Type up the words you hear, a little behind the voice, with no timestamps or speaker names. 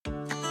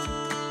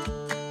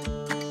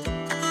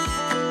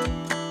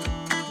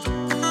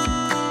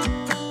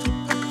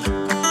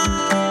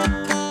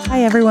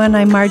Hi, everyone.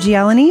 I'm Margie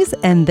Alaniz,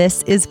 and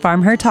this is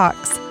FarmHer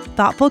Talks,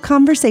 thoughtful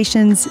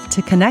conversations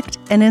to connect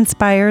and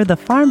inspire the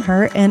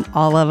farmer in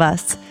all of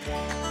us.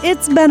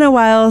 It's been a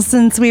while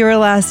since we were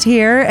last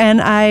here,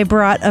 and I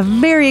brought a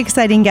very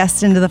exciting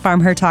guest into the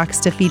FarmHer Talks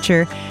to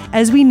feature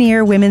as we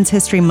near Women's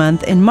History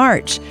Month in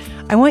March.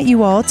 I want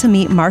you all to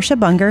meet Marcia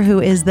Bunger,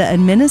 who is the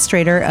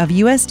administrator of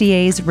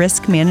USDA's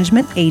Risk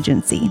Management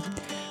Agency.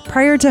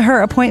 Prior to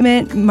her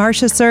appointment,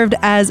 Marcia served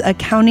as a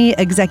county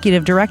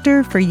executive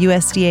director for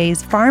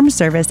USDA's Farm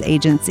Service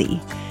Agency.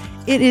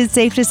 It is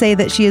safe to say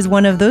that she is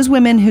one of those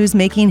women who's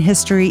making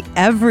history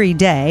every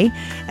day,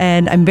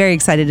 and I'm very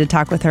excited to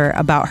talk with her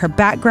about her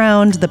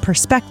background, the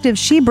perspective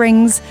she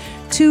brings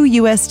to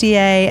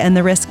USDA and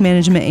the Risk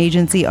Management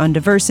Agency on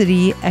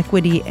diversity,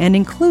 equity, and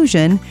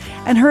inclusion,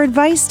 and her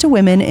advice to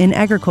women in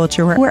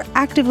agriculture who are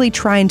actively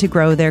trying to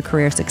grow their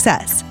career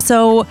success.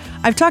 So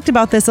I've talked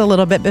about this a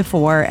little bit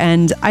before,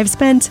 and I've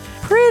spent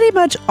pretty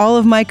much all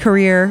of my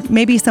career,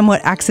 maybe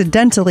somewhat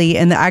accidentally,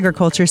 in the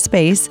agriculture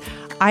space.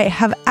 I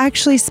have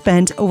actually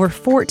spent over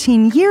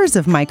 14 years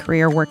of my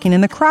career working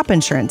in the crop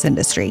insurance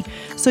industry.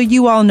 So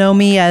you all know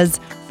me as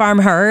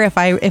FarmHer.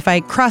 If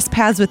I cross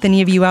paths with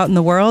any of you out in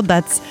the world,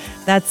 that's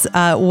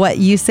what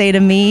you say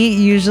to me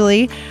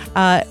usually,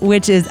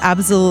 which is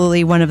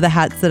absolutely one of the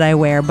hats that I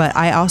wear. But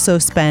I also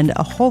spend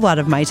a whole lot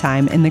of my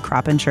time in the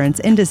crop insurance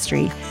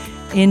industry.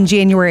 In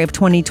January of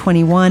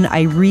 2021,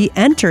 I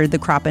re-entered the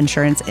crop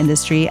insurance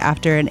industry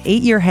after an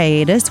 8-year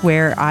hiatus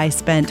where I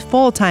spent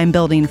full-time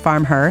building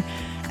FarmHer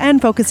and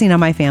focusing on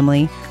my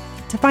family,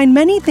 to find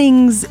many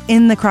things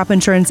in the crop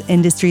insurance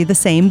industry the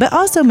same, but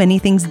also many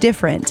things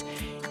different.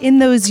 In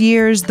those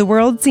years, the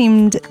world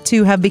seemed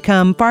to have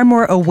become far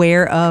more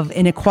aware of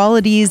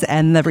inequalities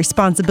and the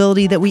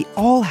responsibility that we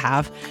all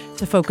have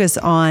to focus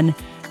on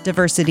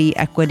diversity,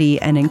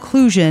 equity, and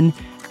inclusion,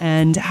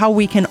 and how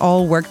we can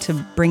all work to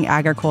bring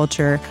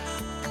agriculture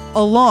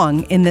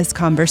along in this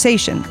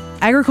conversation.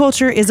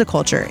 Agriculture is a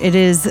culture. It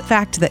is a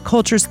fact that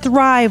cultures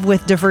thrive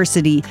with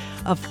diversity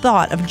of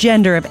thought, of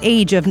gender, of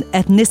age, of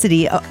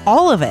ethnicity,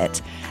 all of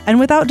it. And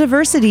without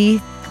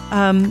diversity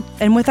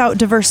and without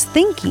diverse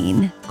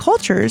thinking,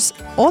 cultures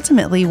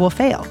ultimately will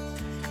fail.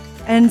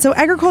 And so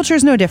agriculture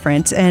is no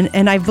different.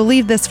 And I've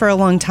believed this for a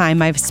long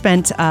time. I've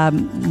spent,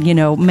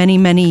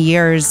 many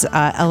years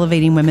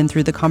elevating women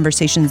through the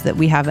conversations that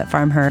we have at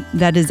FarmHer.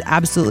 That is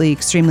absolutely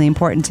extremely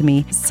important to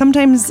me.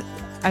 Sometimes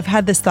I've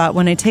had this thought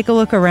when I take a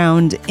look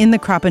around in the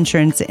crop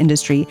insurance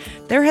industry,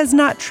 there has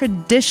not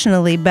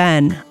traditionally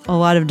been a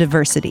lot of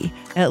diversity,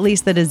 at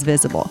least that is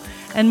visible.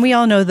 And we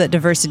all know that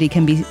diversity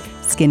can be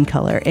skin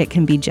color, it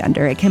can be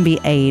gender, it can be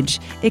age,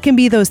 it can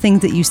be those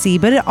things that you see,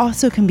 but it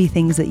also can be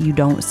things that you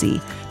don't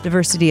see.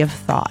 Diversity of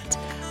thought,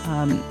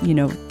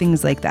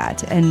 things like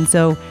that. And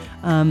so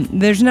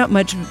there's not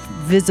much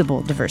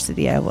visible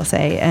diversity, I will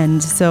say.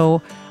 And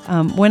so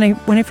when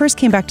I first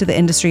came back to the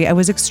industry, I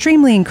was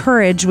extremely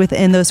encouraged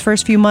within those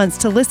first few months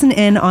to listen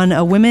in on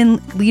a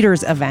women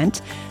leaders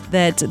event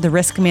that the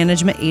Risk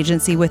Management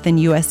Agency within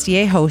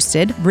USDA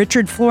hosted.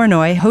 Richard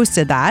Flournoy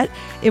hosted that.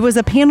 It was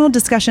a panel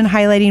discussion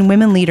highlighting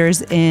women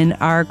leaders in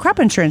our crop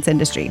insurance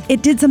industry.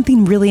 It did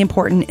something really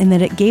important in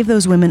that it gave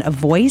those women a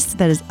voice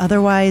that is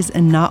otherwise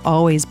and not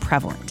always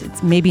prevalent.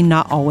 It's maybe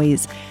not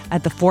always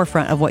at the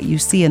forefront of what you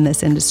see in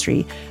this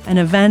industry. And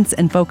events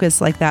and focus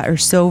like that are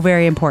so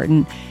very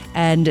important.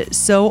 And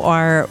so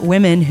are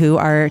women who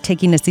are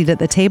taking a seat at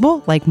the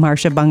table, like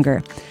Marcia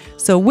Bunger.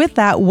 So with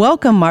that,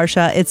 welcome,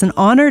 Marcia. It's an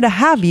honor to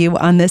have you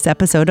on this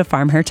episode of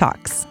FarmHer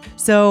Talks.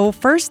 So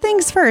first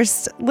things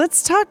first,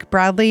 let's talk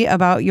broadly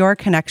about your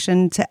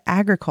connection to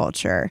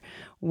agriculture.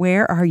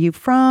 Where are you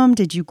from?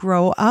 Did you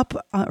grow up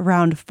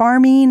around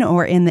farming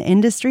or in the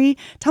industry?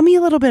 Tell me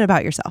a little bit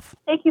about yourself.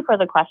 Thank you for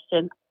the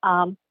question.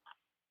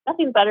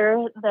 Nothing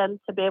better than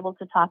to be able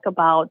to talk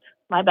about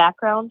my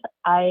background.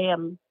 I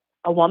am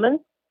a woman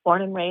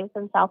born and raised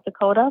in South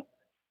Dakota.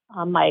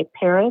 My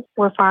parents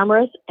were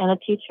farmers and a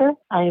teacher.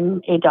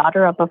 I'm a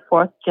daughter of a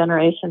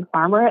 4th-generation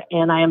farmer,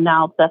 and I am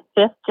now the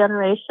 5th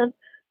generation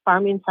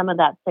farming some of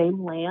that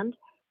same land.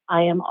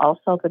 I am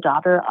also the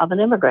daughter of an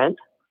immigrant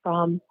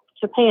from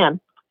Japan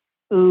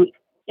who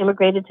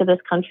immigrated to this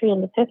country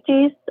in the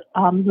 50s,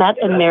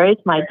 met and married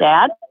my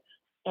dad,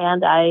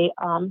 and I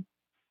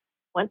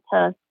went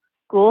to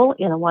school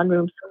in a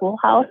one-room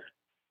schoolhouse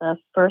the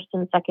first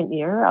and second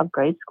year of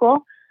grade school.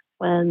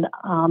 When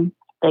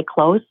they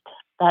closed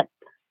that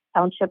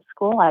township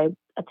school, I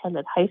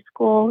attended high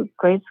school,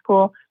 grade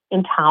school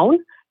in town.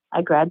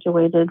 I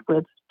graduated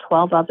with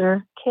 12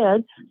 other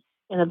kids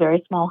in a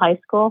very small high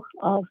school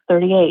of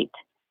 38.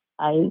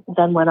 I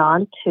then went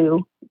on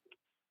to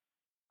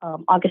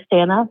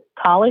Augustana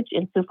College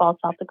in Sioux Falls,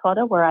 South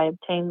Dakota, where I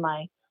obtained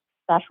my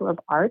Bachelor of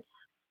Arts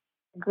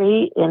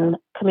degree in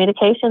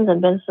Communications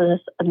and Business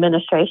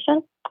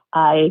Administration.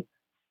 I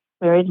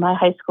married my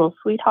high school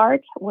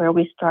sweetheart, where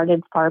we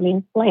started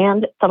farming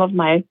land, some of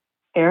my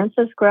parents'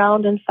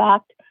 ground, in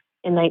fact,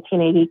 in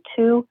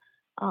 1982.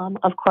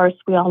 Of course,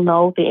 we all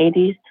know the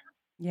 80s.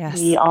 Yes.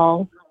 We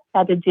all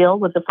had to deal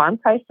with the farm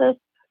crisis,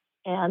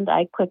 and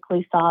I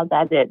quickly saw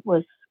that it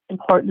was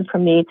important for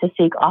me to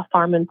seek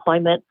off-farm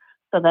employment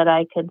so that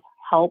I could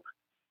help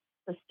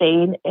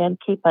sustain and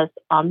keep us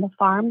on the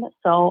farm.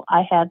 So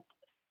I had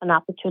an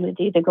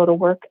opportunity to go to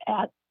work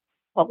at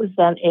what was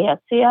then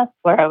ASCS,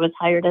 where I was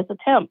hired as a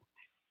temp.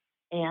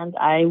 And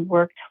I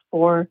worked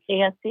for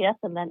ASCS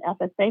and then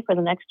FSA for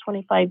the next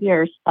 25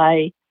 years.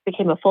 I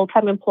became a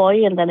full-time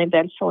employee, and then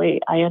eventually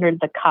I entered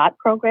the COT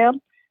program,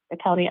 the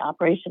County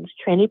Operations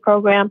Trainee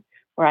Program,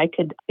 where I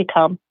could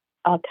become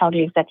a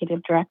county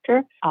executive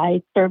director.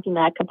 I served in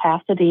that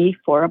capacity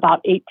for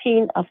about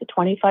 18 of the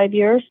 25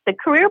 years. The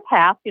career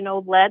path,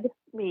 led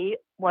me,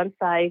 once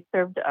I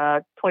served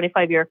a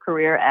 25-year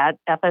career at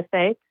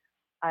FSA,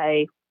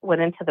 I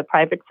went into the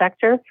private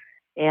sector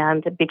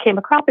and became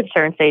a crop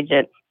insurance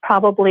agent,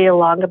 probably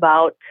along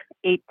about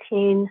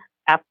 18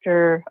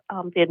 after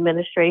the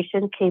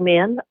administration came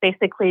in,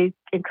 basically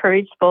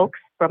encouraged folks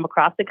from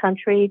across the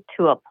country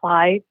to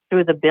apply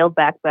through the Build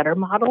Back Better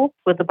model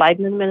with the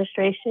Biden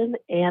administration.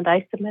 And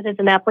I submitted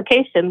an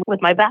application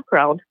with my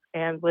background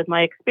and with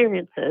my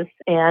experiences.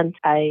 And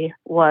I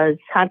was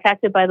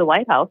contacted by the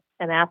White House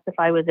and asked if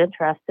I was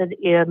interested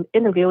in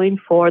interviewing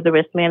for the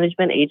Risk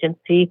Management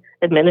Agency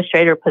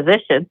Administrator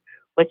position,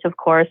 which, of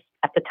course,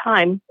 at the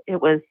time,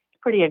 it was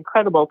pretty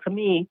incredible to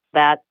me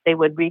that they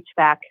would reach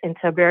back into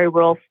a very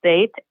rural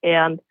state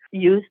and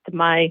used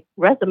my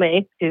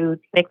resume to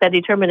make that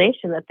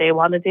determination that they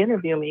wanted to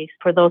interview me.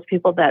 For those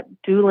people that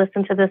do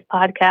listen to this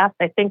podcast,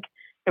 I think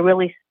it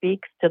really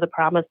speaks to the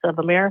promise of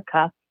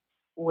America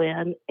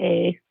when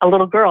a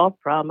little girl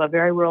from a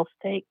very rural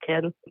state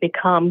can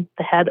become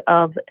the head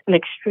of an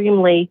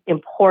extremely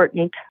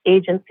important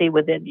agency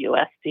within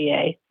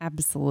USDA.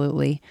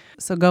 Absolutely.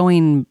 So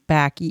going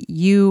back,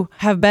 you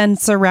have been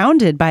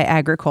surrounded by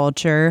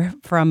agriculture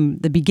from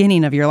the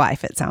beginning of your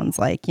life, it sounds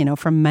like,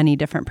 from many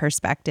different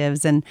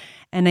perspectives. And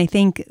I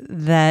think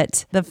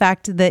that the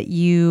fact that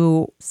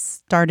you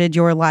started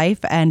your life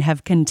and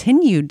have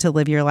continued to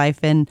live your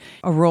life in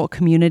a rural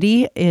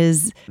community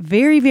is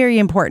very, very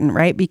important,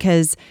 right?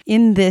 Because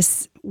in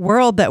this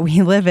world that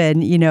we live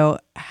in,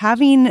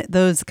 having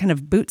those kind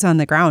of boots on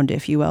the ground,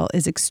 if you will,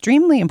 is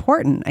extremely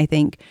important, I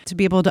think, to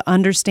be able to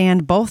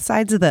understand both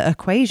sides of the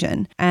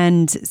equation.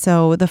 And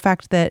so the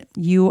fact that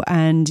you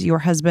and your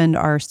husband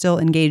are still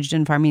engaged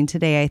in farming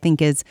today, I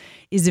think is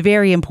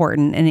very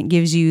important. And it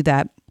gives you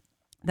that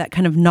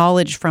kind of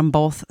knowledge from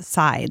both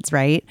sides,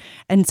 right?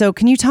 And so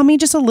can you tell me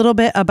just a little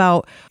bit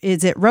about,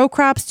 is it row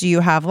crops? Do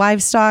you have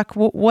livestock?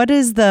 What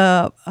is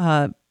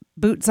the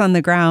boots on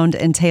the ground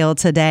entail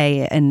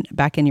today and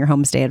back in your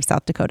home state of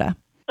South Dakota?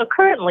 So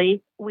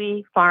currently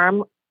we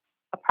farm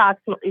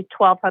approximately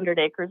 1,200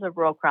 acres of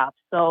row crops.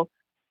 So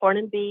corn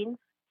and beans,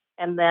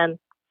 and then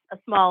a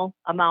small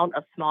amount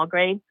of small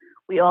grain.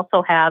 We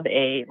also have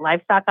a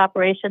livestock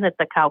operation. It's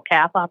a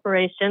cow-calf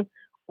operation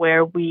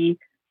where we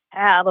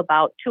have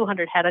about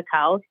 200 head of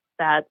cows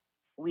that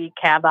we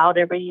calve out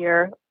every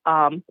year.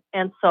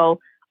 And so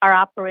our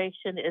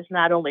operation is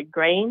not only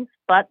grains,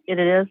 but it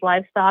is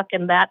livestock,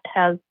 and that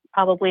has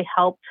probably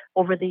helped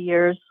over the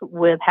years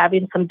with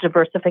having some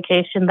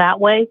diversification that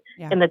way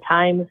in the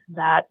times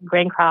that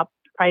grain crop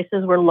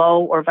prices were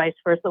low or vice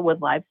versa with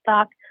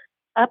livestock.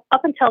 Up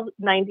until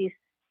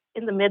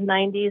in the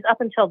mid-90s,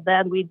 up until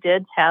then, we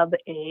did have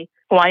a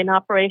swine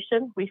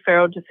operation. We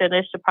farrowed to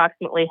finish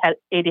approximately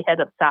 80 head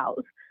of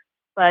sows.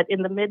 But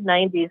in the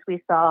mid-90s,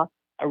 we saw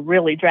a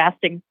really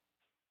drastic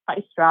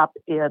price drop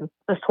in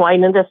the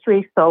swine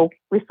industry. So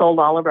we sold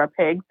all of our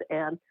pigs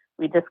and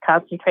we just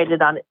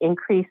concentrated on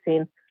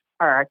increasing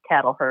our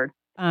cattle herd.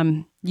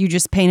 You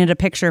just painted a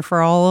picture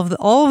for all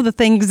of the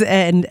things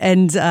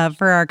and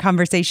for our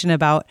conversation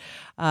about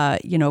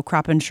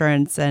crop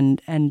insurance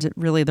and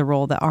really the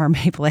role that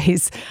RMA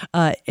plays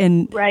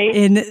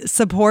in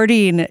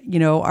supporting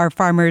our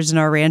farmers and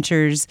our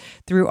ranchers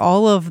through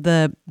all of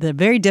the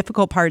very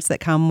difficult parts that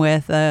come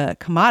with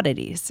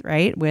commodities,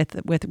 right?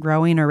 With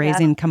growing or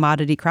raising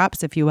commodity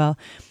crops, if you will.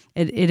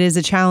 It is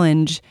a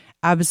challenge.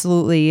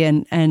 Absolutely.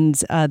 And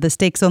the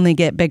stakes only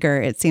get bigger,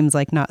 it seems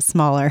like, not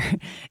smaller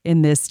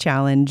in this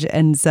challenge.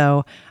 And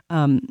so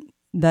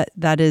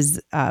that's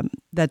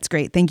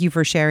great. Thank you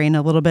for sharing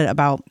a little bit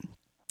about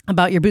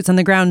your boots on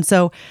the ground.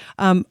 So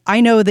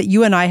I know that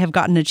you and I have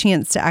gotten a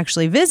chance to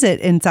actually visit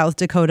in South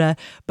Dakota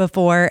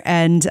before.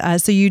 And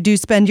so you do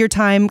spend your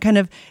time kind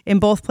of in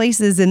both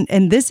places.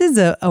 And this is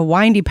a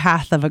windy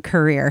path of a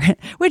career,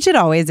 which it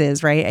always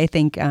is, right? I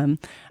think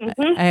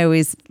I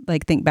always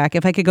think back,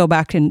 if I could go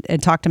back and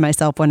talk to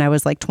myself when I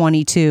was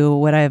 22,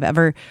 would I have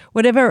ever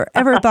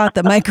thought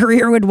that my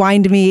career would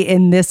wind me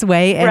in this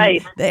way?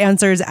 And the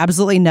answer is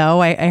absolutely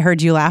no. I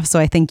heard you laugh, so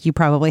I think you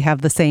probably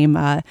have the same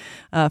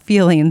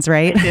feelings,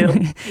 right?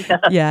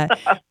 Yeah.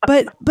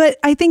 But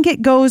I think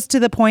it goes to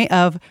the point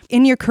of,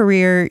 in your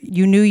career,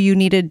 you knew you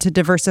needed to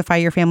diversify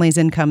your family's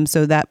income.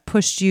 So that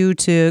pushed you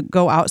to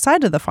go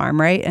outside of the farm,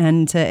 right?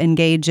 And to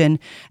engage in,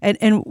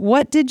 and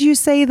what did you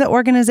say the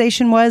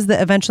organization was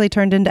that eventually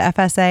turned into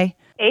FSA?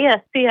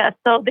 ASCS,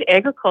 so the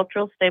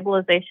Agricultural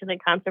Stabilization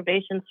and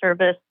Conservation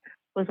Service,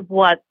 was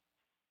what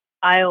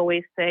I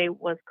always say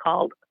was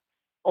called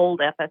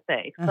old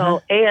FSA.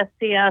 So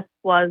ASCS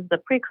was the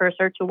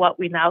precursor to what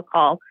we now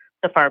call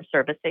the Farm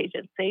Service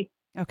Agency.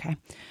 Okay.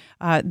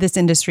 This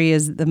industry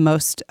is the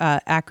most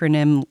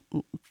acronym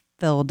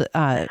filled.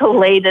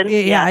 Laden.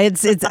 Yeah,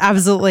 it's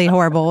absolutely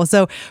horrible.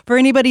 So for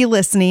anybody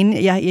listening,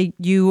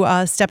 you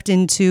stepped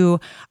into,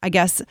 I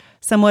guess,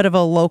 somewhat of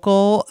a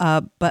local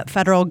but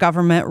federal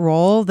government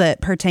role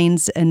that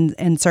pertains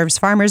and serves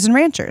farmers and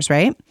ranchers,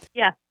 right?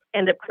 Yeah,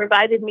 and it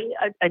provided me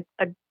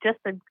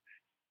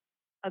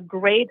a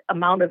great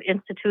amount of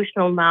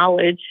institutional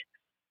knowledge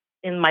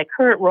in my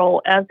current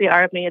role as the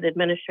RMA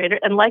Administrator.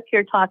 And like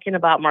you're talking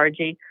about,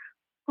 Margie,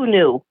 who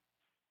knew?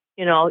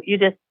 You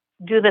just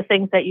do the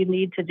things that you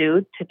need to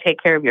do to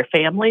take care of your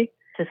family,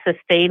 to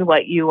sustain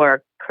what you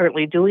are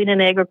currently doing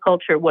in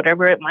agriculture,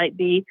 whatever it might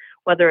be,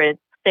 whether it's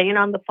staying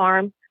on the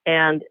farm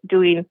and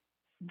doing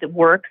the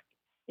work,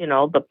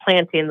 the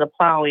planting, the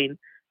plowing,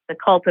 the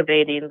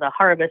cultivating, the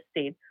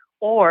harvesting,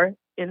 or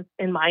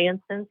in my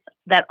instance,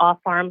 that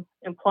off-farm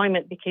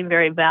employment became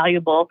very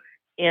valuable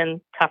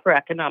in tougher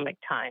economic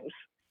times.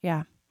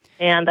 Yeah.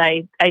 And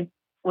I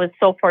was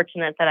so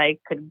fortunate that I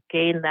could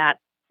gain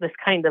this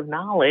kind of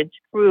knowledge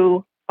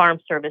through Farm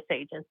Service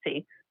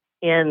Agency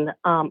in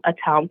a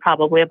town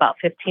probably about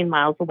 15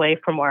 miles away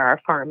from where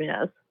our farm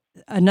is.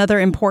 Another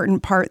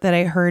important part that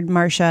I heard,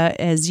 Marcia,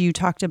 as you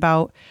talked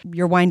about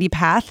your windy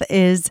path,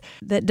 is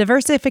that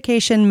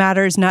diversification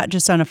matters not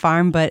just on a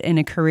farm, but in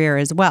a career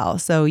as well.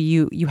 So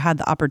you had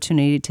the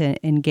opportunity to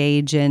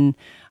engage in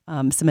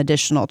some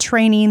additional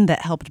training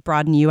that helped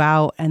broaden you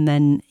out, and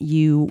then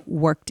you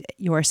worked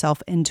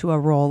yourself into a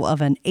role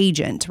of an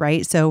agent,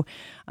 right? So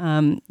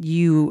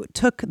you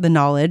took the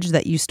knowledge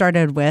that you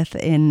started with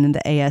in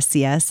the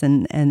ASCS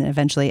and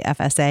eventually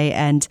FSA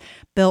and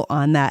built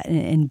on that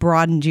and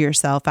broadened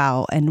yourself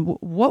out. And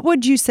what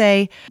would you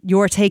say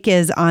your take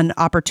is on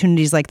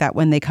opportunities like that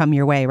when they come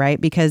your way, right?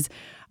 Because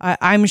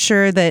I'm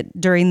sure that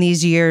during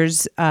these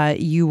years,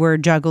 you were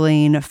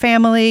juggling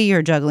family,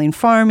 you're juggling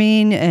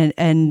farming,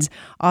 and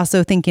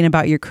also thinking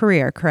about your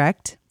career,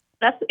 correct?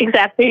 That's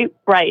exactly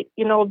right.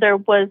 There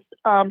was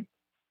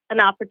an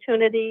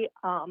opportunity.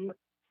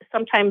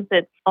 Sometimes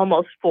it's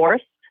almost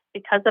forced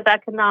because of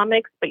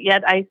economics, but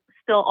yet I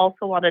still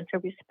also wanted to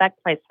respect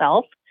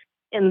myself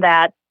in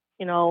that,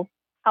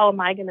 how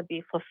am I going to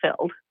be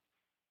fulfilled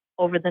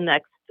over the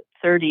next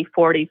 30,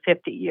 40,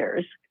 50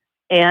 years?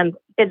 And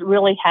it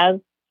really has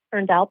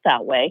turned out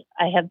that way.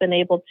 I have been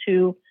able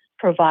to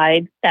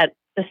provide that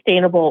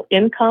sustainable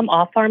income,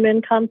 off-farm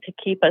income, to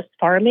keep us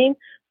farming,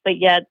 but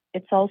yet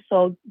it's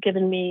also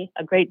given me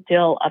a great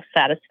deal of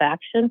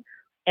satisfaction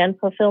and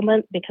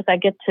fulfillment because I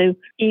get to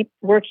keep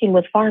working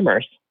with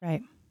farmers.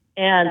 Right.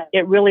 And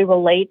it really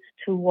relates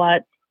to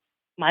what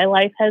my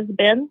life has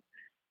been.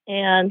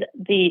 And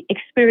the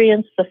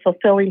experience, the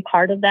fulfilling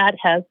part of that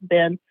has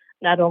been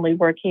not only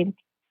working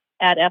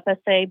at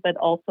FSA, but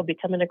also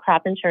becoming a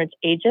crop insurance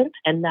agent.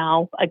 And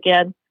now,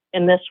 again,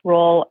 in this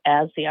role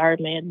as the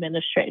RMA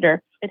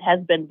Administrator, it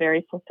has been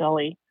very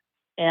fulfilling.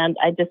 And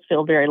I just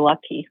feel very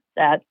lucky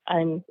that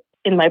I'm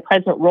in my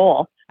present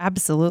role.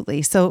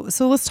 Absolutely. So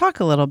let's talk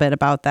a little bit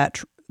about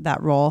that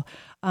role.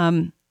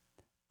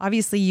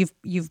 Obviously,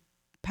 you've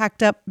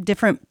packed up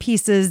different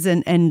pieces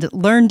and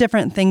learned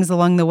different things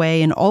along the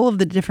way, and all of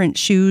the different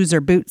shoes or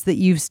boots that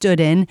you've stood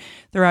in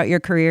throughout your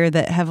career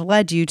that have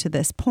led you to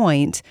this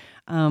point.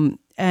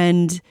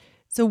 And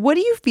so what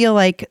do you feel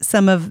like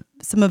some of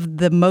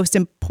the most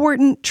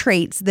important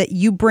traits that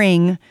you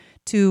bring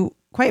to,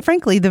 quite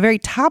frankly, the very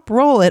top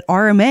role at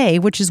RMA,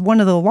 which is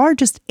one of the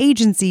largest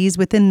agencies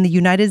within the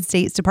United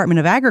States Department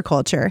of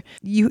Agriculture?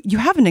 You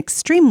have an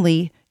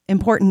extremely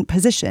important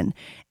position.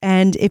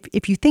 And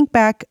if you think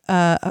back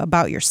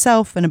about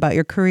yourself and about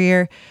your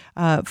career,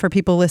 for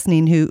people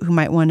listening who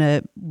might want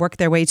to work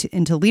their way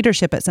into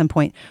leadership at some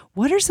point,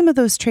 what are some of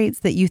those traits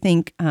that you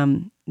think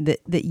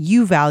that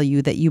you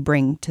value, that you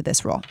bring to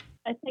this role?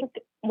 I think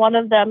one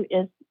of them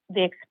is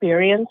the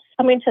experience.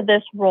 Coming to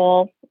this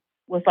role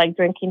was like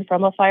drinking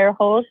from a fire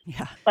hose.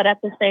 Yeah. But at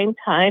the same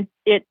time,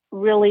 the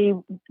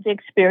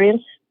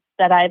experience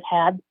that I've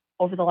had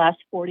over the last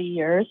 40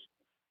 years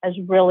has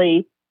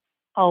really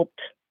helped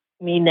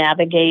me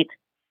navigate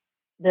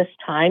this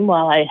time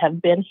while I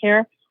have been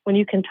here. When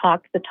you can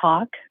talk the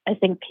talk, I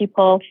think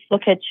people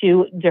look at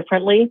you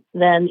differently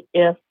than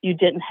if you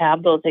didn't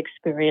have those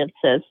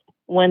experiences.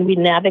 When we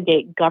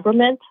navigate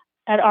government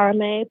at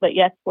RMA, but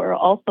yet we're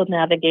also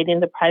navigating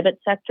the private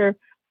sector.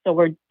 So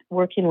we're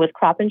working with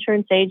crop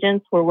insurance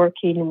agents. We're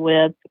working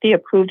with the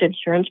approved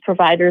insurance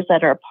providers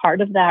that are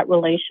part of that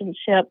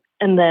relationship,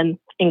 and then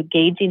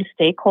engaging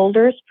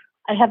stakeholders.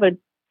 I have a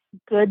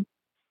good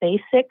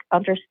basic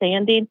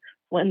understanding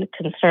when the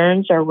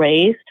concerns are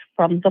raised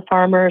from the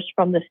farmers,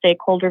 from the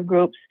stakeholder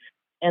groups.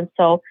 And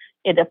so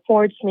it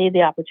affords me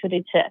the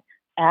opportunity to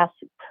ask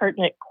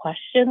pertinent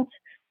questions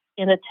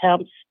in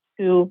attempts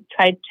to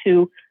try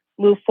to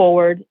move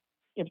forward,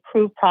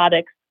 improve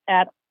products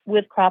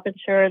with crop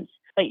insurance,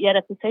 but yet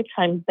at the same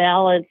time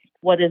balance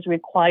what is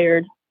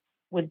required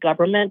with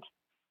government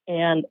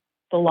and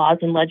the laws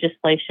and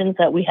legislations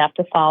that we have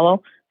to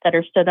follow that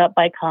are stood up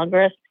by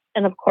Congress.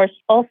 And of course,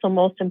 also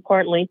most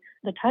importantly,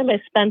 the time I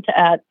spent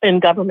in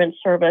government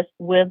service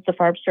with the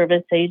Farm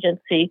Service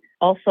Agency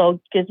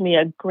also gives me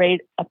a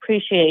great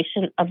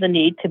appreciation of the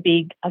need to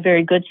be a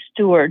very good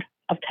steward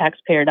of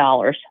taxpayer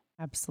dollars.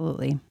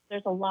 Absolutely.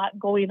 There's a lot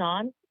going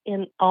on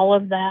in all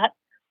of that,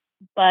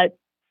 but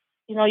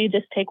you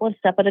just take one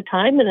step at a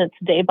time, and it's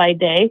day by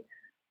day.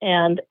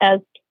 And as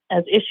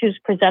issues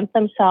present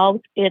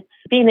themselves, it's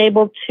being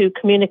able to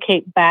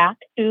communicate back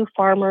to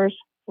farmers,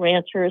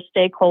 ranchers,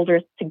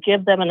 stakeholders, to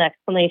give them an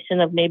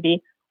explanation of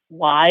maybe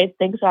why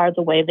things are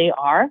the way they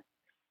are,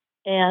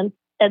 and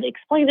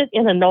explain it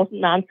in a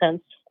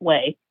no-nonsense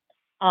way,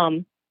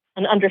 an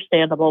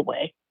understandable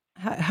way.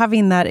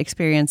 Having that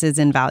experience is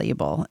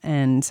invaluable,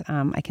 and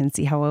I can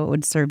see how it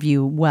would serve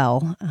you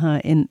well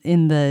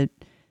in the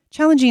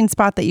challenging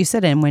spot that you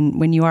sit in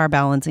when you are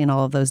balancing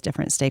all of those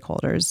different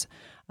stakeholders,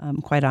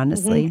 quite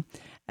honestly. Mm-hmm.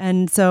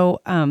 And so,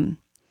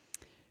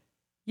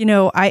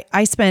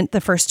 I spent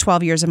the first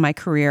 12 years of my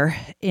career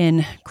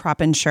in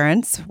crop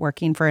insurance,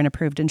 working for an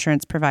approved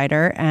insurance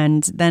provider.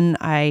 And then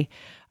I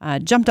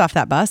jumped off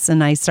that bus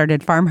and I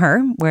started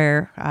FarmHer,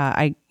 where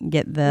I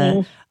get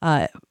the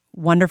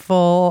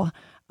wonderful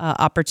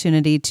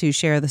opportunity to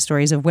share the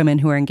stories of women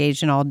who are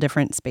engaged in all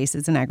different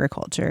spaces in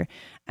agriculture.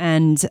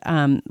 And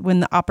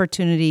when the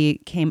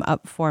opportunity came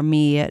up for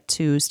me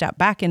to step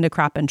back into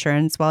crop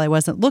insurance, while I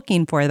wasn't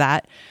looking for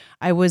that,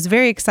 I was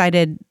very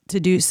excited to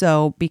do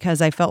so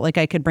because I felt like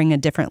I could bring a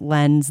different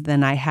lens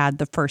than I had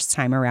the first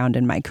time around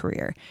in my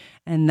career.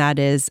 And that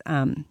is,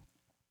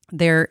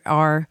 there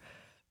are,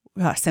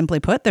 simply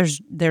put,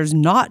 there's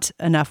not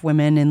enough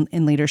women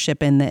in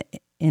leadership in the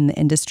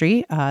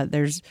industry.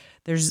 There's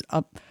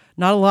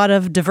not a lot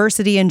of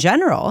diversity in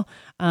general,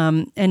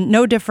 and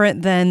no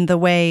different than the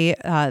way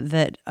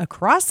that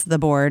across the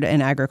board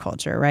in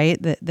agriculture,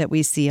 right? That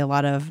we see a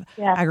lot of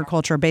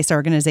agriculture-based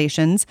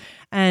organizations,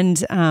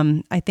 and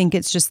I think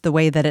it's just the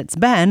way that it's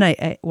been.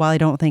 While I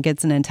don't think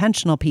it's an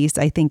intentional piece,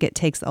 I think it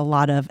takes a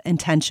lot of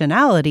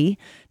intentionality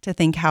to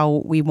think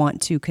how we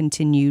want to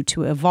continue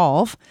to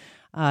evolve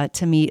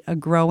to meet a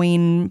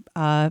growing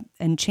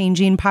and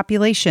changing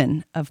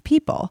population of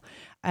people.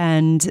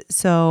 And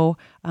so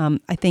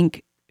I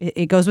think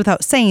it goes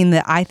without saying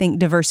that I think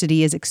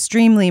diversity is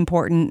extremely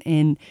important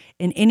in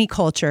any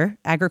culture.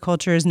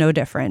 Agriculture is no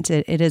different.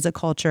 It is a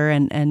culture,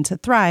 and to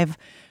thrive,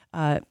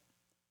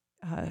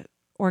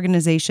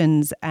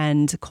 organizations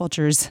and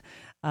cultures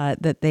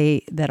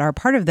that are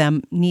part of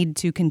them need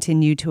to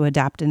continue to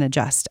adapt and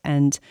adjust.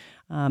 And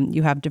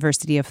you have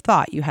diversity of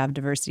thought, you have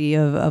diversity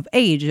of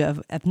age,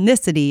 of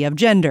ethnicity, of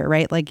gender,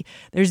 right? Like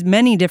there's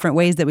many different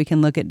ways that we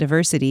can look at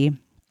diversity,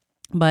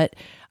 but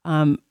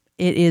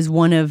it is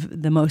one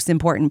of the most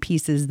important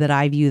pieces that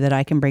I view that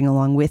I can bring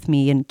along with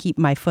me and keep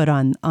my foot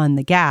on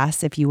the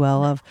gas, if you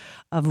will,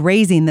 of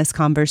raising this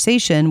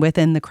conversation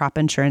within the crop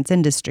insurance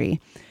industry.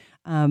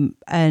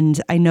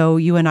 And I know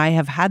you and I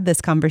have had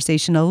this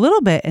conversation a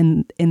little bit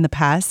in the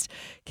past.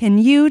 Can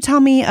you tell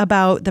me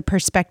about the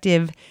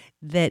perspective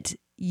that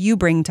you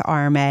bring to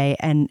RMA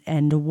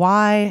and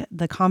why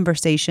the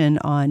conversation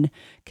on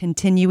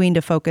continuing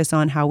to focus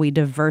on how we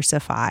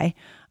diversify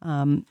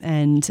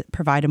and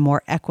provide a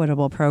more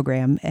equitable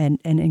program and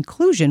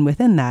inclusion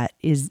within that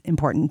is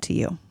important to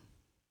you?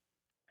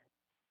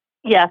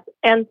 Yes.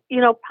 And,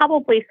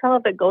 probably some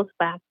of it goes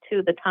back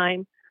to the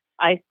time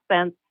I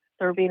spent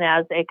serving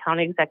as a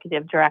county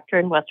executive director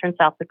in Western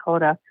South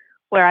Dakota,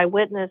 where I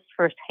witnessed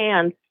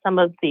firsthand some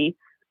of the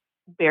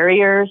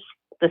barriers,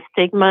 the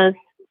stigmas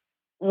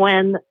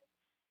when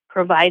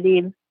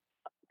providing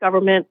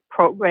government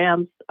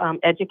programs,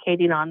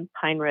 educating on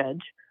Pine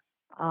Ridge.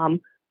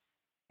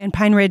 And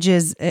Pine Ridge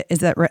is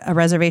that a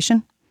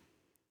reservation?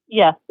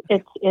 Yes,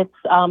 it's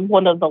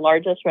one of the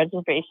largest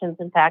reservations,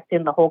 in fact,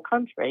 in the whole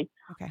country.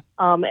 Okay.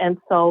 And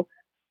so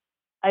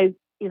I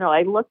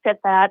looked at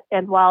that,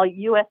 and while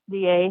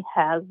USDA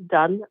has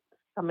done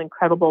some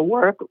incredible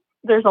work,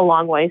 there's a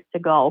long ways to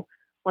go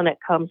when it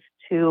comes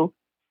to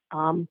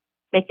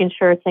making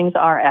sure things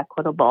are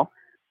equitable.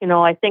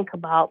 I think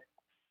about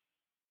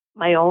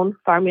my own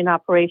farming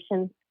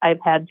operation. I've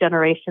had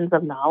generations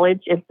of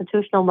knowledge,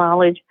 institutional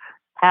knowledge,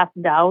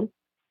 passed down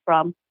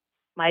from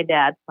my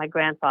dad, my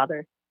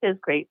grandfather, his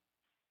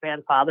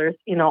great-grandfathers,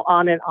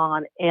 on and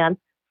on. And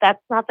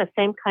that's not the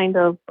same kind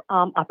of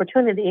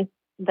opportunity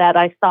that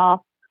I saw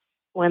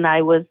when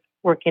I was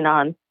working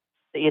on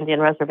the Indian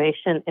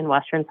reservation in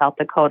Western South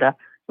Dakota.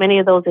 Many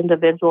of those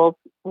individuals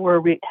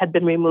had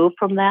been removed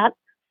from that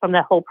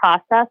whole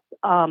process,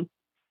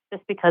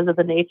 just because of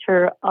the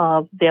nature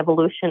of the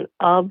evolution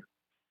of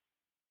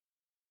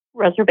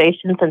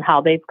reservations and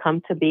how they've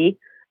come to be.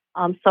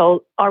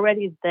 So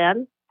already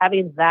then,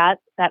 having that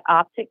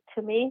optic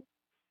to me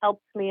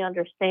helps me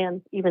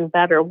understand even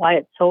better why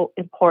it's so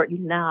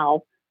important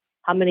now,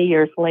 how many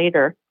years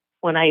later,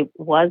 when I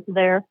was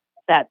there,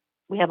 that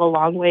we have a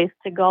long ways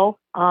to go.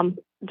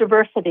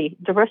 Diversity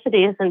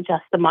isn't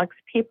just amongst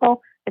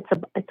people.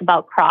 It's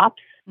about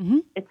crops. Mm-hmm.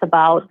 It's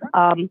about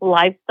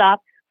livestock.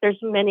 There's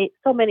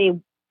so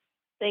many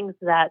things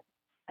that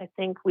I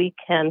think we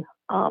can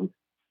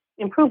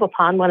improve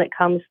upon when it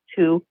comes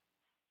to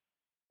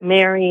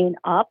marrying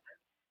up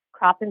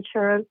crop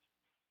insurance,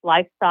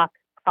 livestock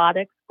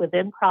products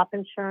within crop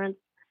insurance,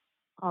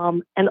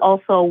 and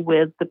also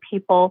with the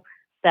people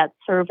that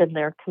serve in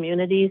their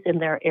communities, in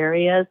their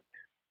areas.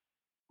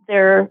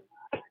 There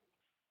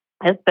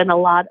has been a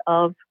lot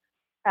of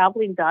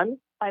traveling done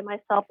by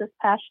myself this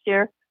past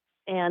year.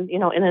 And,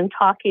 and in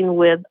talking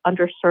with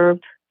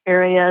underserved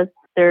areas,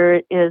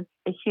 there is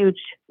a huge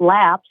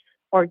lapse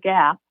or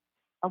gap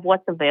of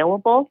what's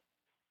available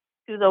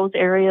to those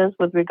areas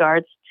with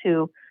regards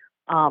to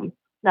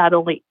not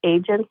only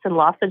agents and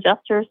loss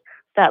adjusters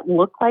that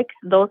look like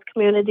those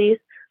communities,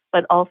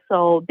 but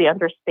also the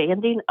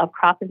understanding of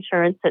crop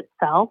insurance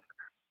itself.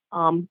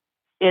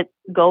 It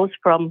goes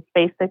from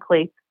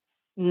basically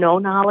no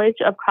knowledge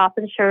of crop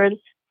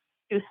insurance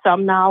to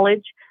some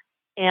knowledge.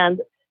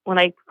 And when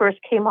I first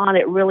came on,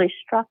 it really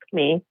struck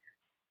me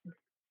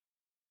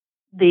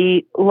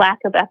the lack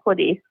of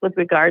equity with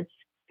regards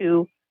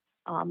to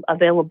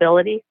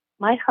availability.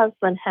 My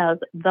husband has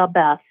the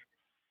best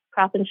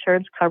crop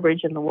insurance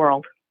coverage in the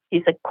world.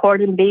 He's a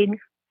corn and bean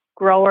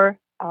grower,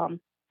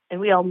 and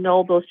we all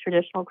know those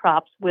traditional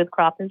crops with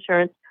crop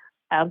insurance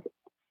have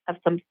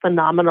some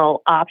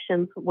phenomenal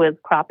options with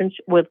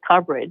with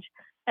coverage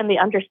and the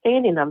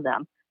understanding of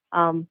them.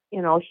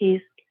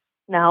 He's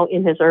now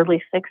in his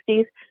early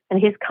 60s, and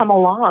he's come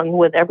along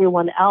with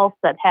everyone else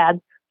that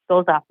had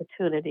those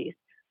opportunities.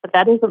 But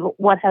that isn't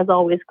what has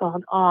always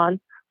gone on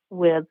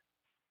with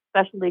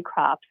specialty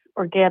crops,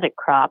 organic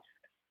crops,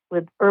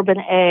 with urban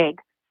ag,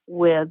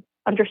 with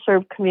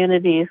underserved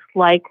communities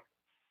like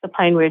the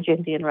Pine Ridge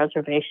Indian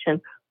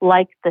Reservation,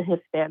 like the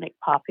Hispanic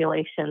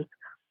populations.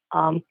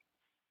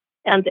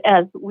 And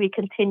as we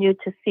continue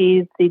to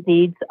see the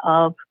needs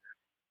of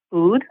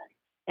food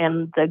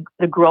and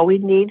the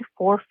growing need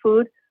for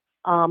food,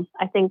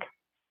 I think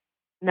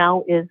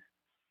now is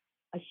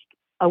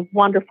a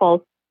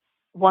wonderful,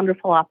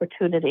 wonderful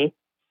opportunity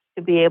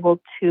to be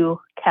able to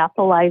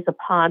capitalize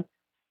upon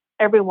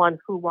everyone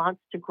who wants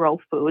to grow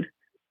food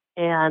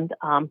and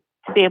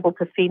to be able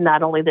to feed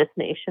not only this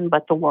nation,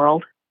 but the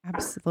world.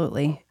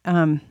 Absolutely.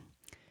 I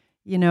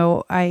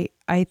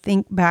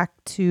think back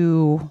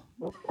to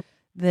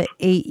the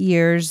 8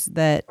 years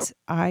that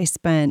I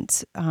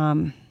spent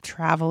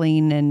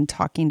traveling and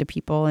talking to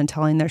people and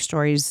telling their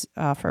stories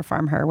for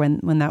FarmHer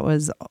when that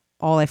was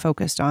all I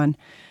focused on.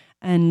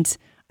 And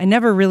I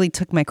never really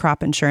took my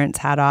crop insurance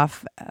hat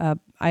off.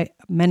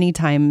 Many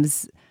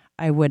times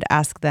I would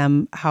ask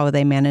them how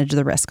they manage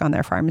the risk on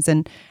their farms.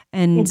 And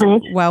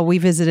while we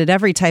visited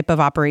every type of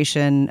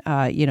operation,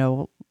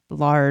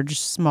 large,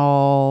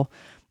 small,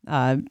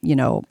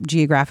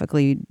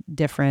 geographically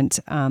different,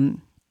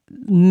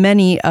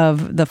 many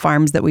of the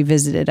farms that we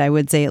visited, I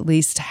would say at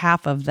least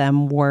half of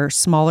them were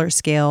smaller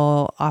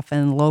scale,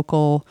 often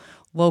local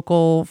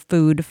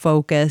food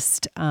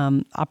focused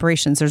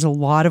operations. There's a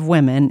lot of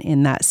women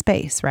in that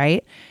space,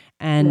 right?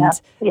 And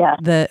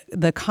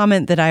the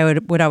comment that I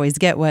would always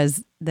get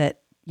was that,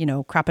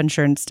 crop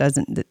insurance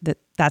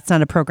that's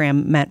not a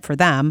program meant for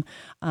them,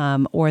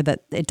 or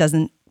that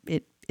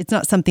it's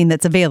not something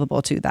that's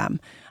available to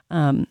them.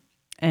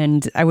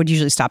 And I would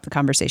usually stop the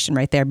conversation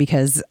right there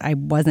because I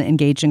wasn't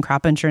engaged in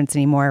crop insurance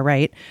anymore,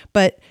 right?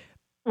 But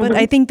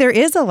I think there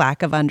is a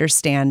lack of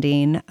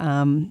understanding,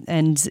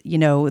 and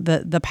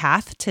the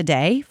path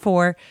today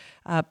for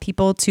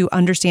people to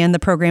understand the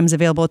programs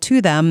available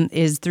to them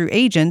is through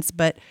agents.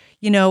 But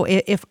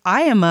if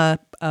I am a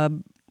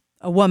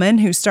woman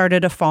who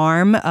started a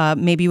farm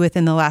maybe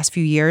within the last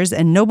few years,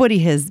 and nobody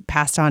has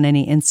passed on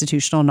any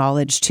institutional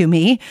knowledge to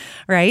me,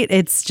 right?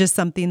 It's just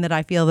something that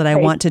I feel that I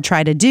want to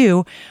try to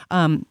do.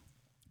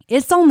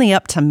 It's only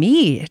up to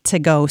me to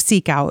go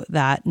seek out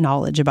that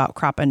knowledge about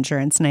crop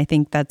insurance. And I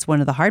think that's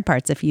one of the hard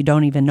parts if you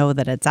don't even know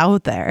that it's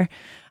out there.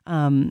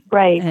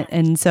 Right.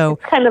 And so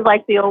it's kind of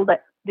like the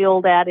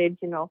old adage,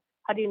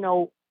 how do you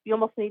know? You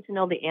almost need to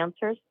know the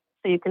answers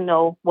so you can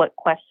know what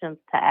questions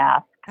to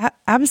ask.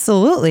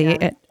 Absolutely.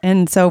 Yeah.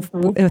 And so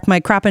with my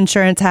crop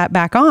insurance hat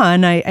back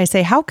on, I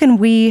say, how can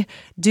we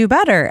do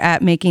better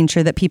at making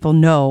sure that people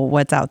know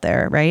what's out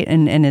there, right?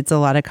 And it's a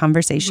lot of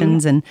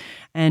conversations, and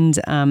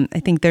I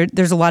think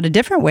there's a lot of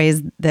different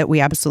ways that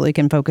we absolutely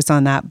can focus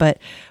on that. But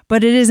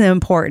it is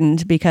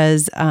important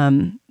because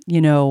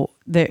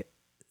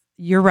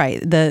you're right.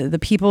 The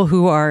people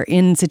who are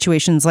in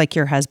situations like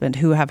your husband,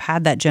 who have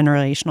had that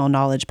generational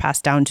knowledge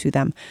passed down to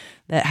them,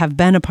 that have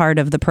been a part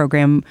of the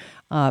program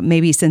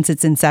maybe since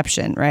its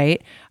inception,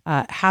 right?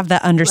 Have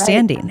that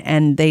understanding, right.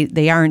 And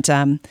they aren't.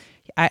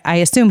 I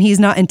assume he's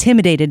not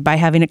intimidated by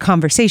having a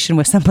conversation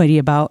with somebody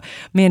about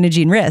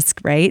managing risk,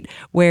 right?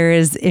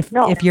 Whereas if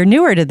you're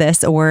newer to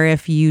this, or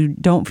if you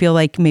don't feel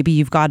like maybe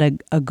you've got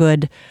a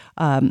good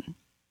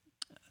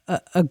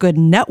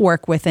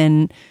network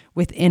within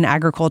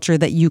agriculture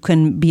that you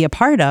can be a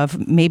part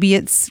of, maybe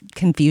it's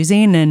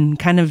confusing and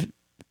kind of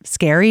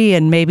scary,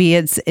 and maybe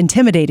it's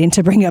intimidating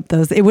to bring up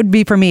those. It would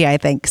be for me, I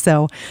think.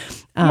 So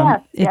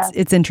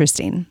it's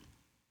interesting.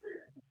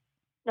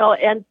 No,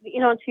 and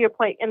to your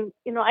point, and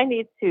I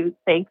need to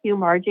thank you,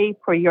 Margie,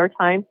 for your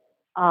time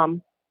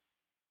um,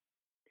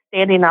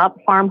 standing up,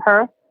 farm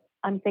her.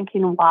 I'm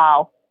thinking,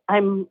 wow,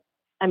 I'm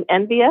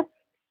envious,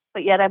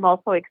 but yet I'm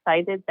also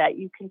excited that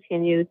you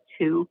continue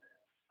to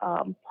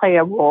play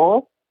a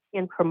role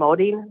in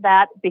promoting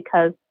that,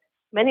 because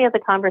many of the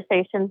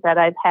conversations that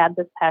I've had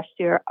this past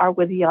year are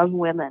with young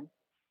women,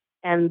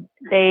 and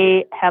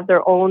they have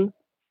their own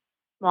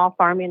small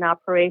farming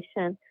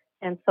operation,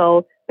 and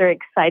so they're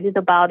excited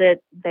about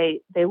it. They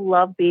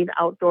love being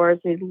outdoors.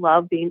 They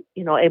love being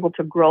able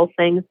to grow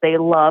things. They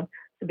love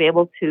to be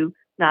able to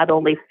not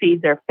only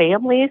feed their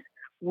families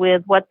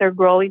with what they're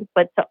growing,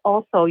 but to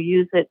also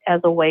use it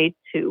as a way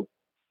to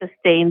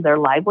sustain their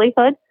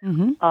livelihood.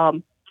 Mm-hmm.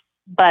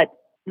 But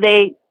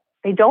they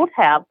don't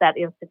have that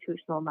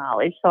institutional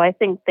knowledge, so I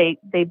think they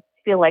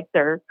feel like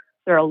they're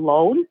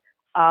alone.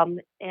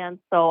 And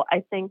so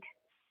I think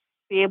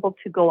be able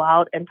to go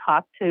out and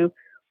talk to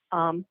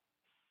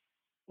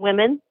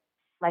women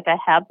like I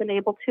have been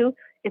able to,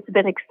 it's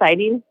been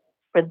exciting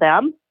for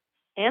them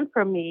and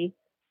for me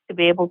to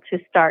be able to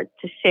start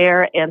to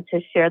share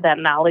that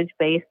knowledge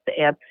base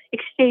and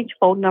exchange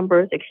phone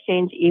numbers,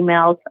 exchange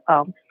emails.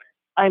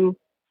 I'm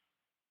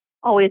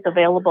always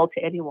available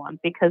to anyone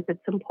because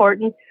it's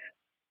important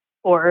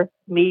for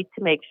me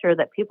to make sure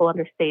that people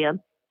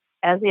understand,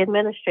 as the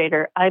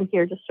administrator, I'm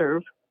here to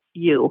serve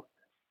you.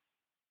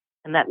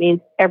 And that means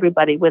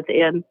everybody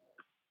within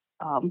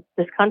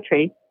this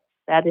country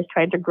that is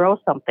trying to grow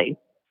something.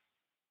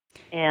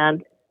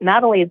 And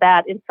not only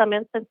that, in some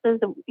instances,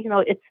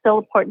 it's still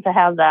important to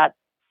have that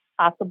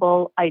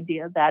possible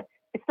idea that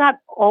it's not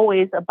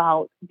always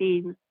about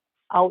being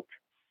out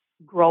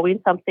growing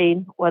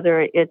something,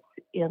 whether it's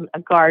in a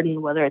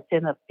garden, whether it's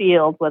in a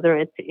field, whether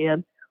it's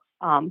in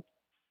a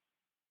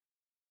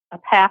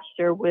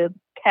pasture with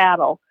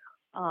cattle,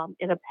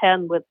 in a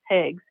pen with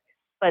pigs.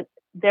 But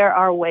there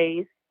are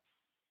ways,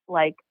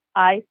 like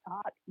I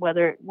thought,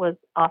 whether it was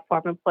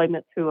off-farm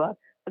employment through a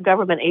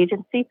government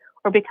agency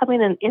or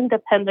becoming an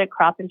independent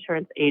crop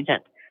insurance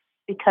agent.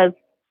 Because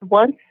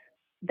once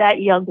that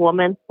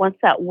woman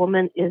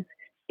is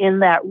in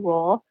that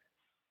role,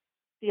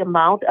 the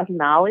amount of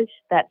knowledge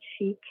that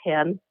she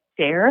can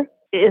share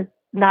is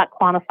not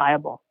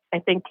quantifiable. I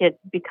think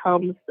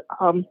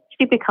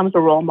she becomes a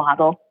role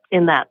model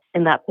in that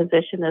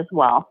position as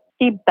well.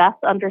 She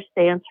best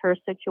understands her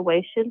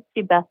situation.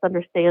 She best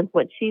understands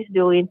what she's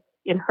doing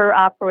in her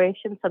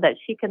operation so that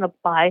she can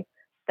apply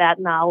that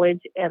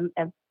knowledge and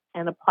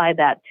apply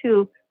that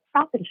to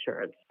crop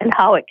insurance and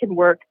how it can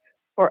work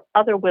for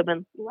other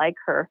women like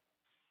her,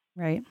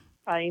 right,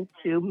 trying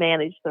to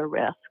manage their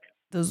risk.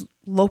 Those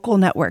local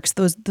networks,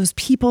 those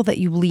people that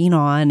you lean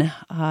on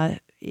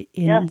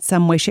in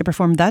some way, shape, or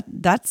form,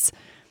 that's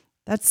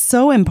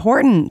so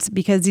important,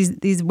 because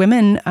these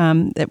women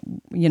that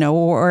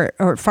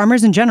or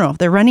farmers in general,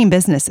 they're running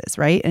businesses,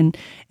 right? And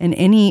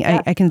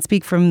I can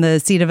speak from the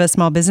seat of a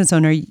small business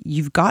owner.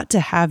 You've got to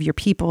have your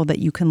people that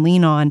you can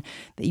lean on,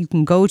 that you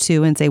can go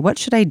to and say, what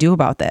should I do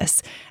about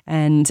this?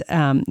 And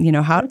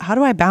how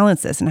do I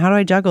balance this, and how do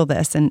I juggle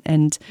this?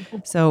 And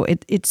so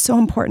it's so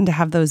important to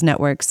have those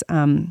networks.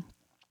 And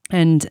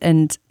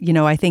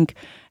I think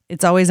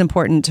it's always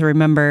important to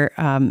remember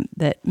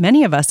that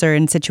many of us are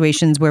in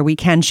situations where we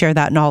can share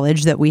that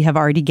knowledge that we have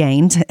already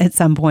gained at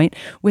some point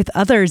with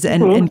others,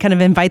 and kind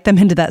of invite them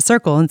into that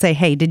circle and say,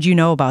 hey, did you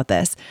know about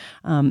this?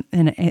 And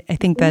I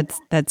think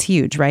that's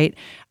huge, right?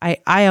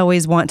 I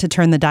always want to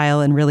turn the dial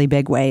in really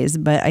big ways,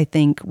 but I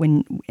think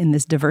when in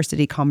this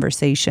diversity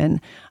conversation,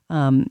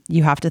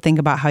 you have to think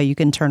about how you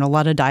can turn a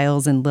lot of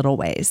dials in little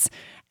ways,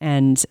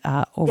 and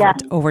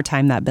over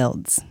time that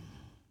builds.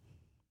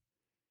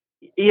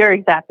 You're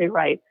exactly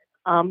right.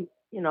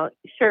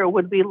 Sure,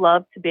 would we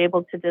love to be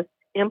able to just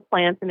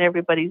implant in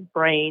everybody's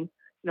brain,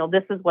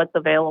 this is what's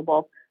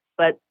available,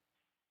 but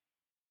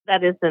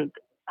that isn't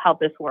how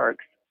this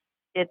works.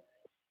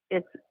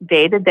 It's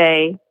day to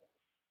day,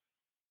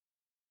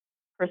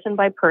 person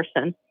by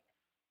person,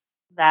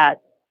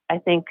 that I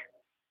think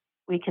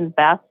we can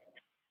best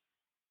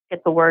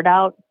get the word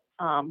out,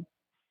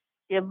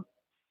 give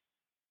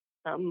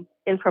some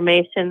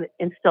information,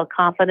 instill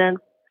confidence,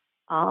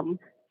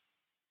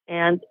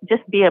 and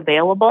just be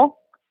available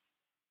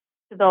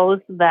to those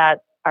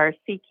that are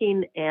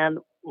seeking and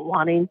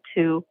wanting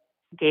to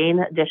gain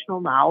additional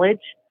knowledge.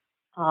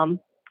 And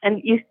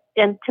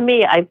to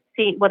me, I've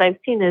seen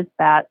is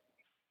that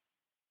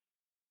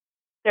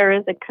there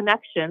is a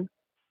connection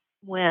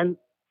when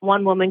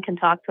one woman can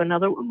talk to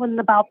another woman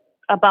about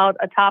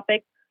a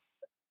topic.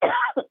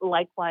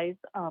 Likewise,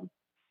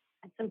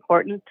 it's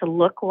important to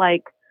look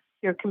like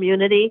your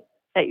community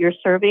that you're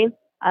serving.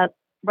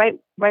 Right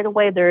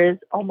away, there is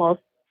almost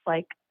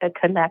like a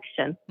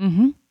connection.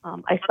 Mm-hmm.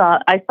 I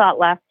saw it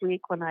last week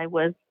when I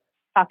was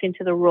talking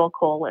to the Rural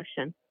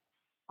Coalition,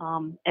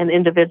 and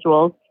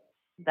individuals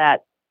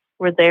that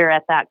were there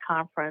at that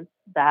conference,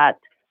 that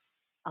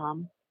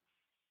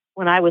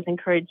when I was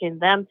encouraging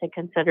them to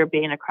consider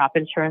being a crop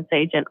insurance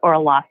agent or a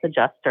loss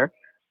adjuster,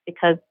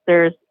 because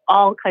there's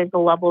all kinds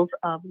of levels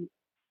of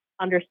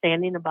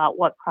understanding about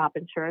what crop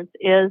insurance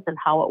is and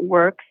how it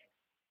works,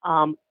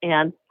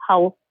 and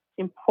how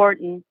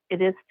important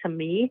it is to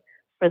me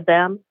for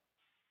them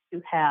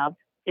to have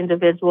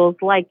individuals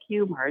like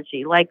you,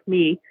 Margie, like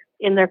me,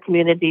 in their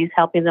communities,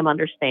 helping them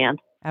understand.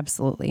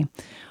 Absolutely.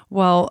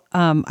 Well,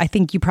 I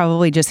think you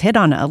probably just hit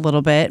on it a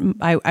little bit.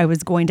 I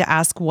was going to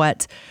ask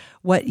what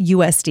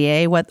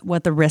USDA,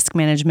 what the risk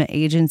management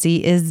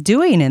agency is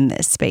doing in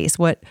this space.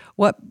 What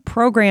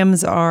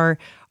programs are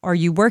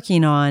you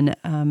working on?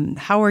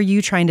 How are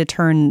you trying to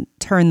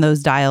turn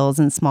those dials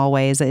in small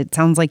ways? It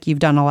sounds like you've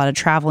done a lot of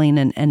traveling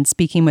and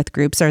speaking with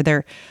groups. Are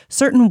there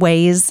certain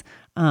ways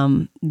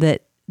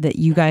that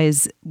you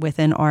guys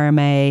within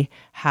RMA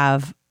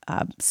have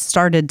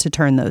started to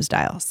turn those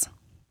dials?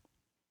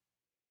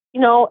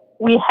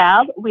 We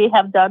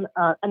have done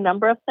a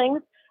number of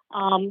things.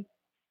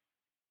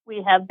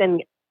 We have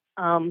been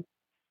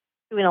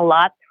doing a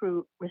lot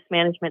through risk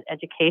management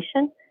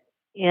education.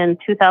 In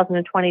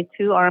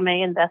 2022,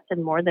 RMA invested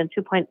more than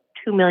 $2.2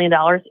 million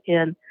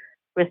in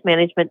risk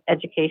management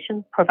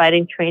education,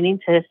 providing training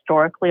to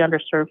historically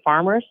underserved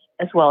farmers,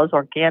 as well as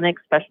organic,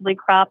 specialty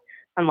crop,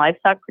 and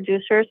livestock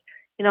producers.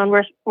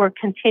 And we're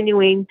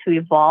continuing to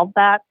evolve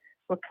that.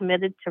 We're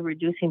committed to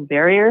reducing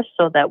barriers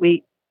so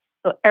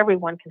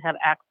everyone can have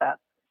access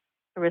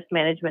to risk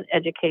management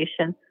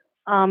education.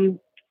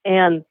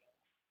 And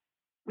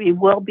we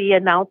will be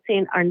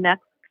announcing our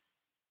next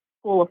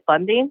pool of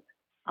funding,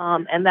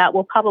 and that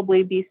will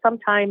probably be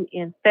sometime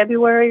in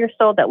February or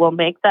so that we'll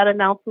make that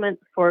announcement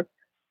for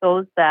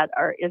those that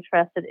are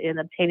interested in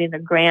obtaining a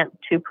grant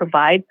to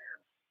provide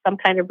some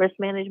kind of risk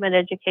management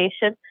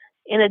education.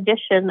 In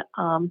addition,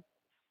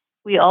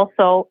 we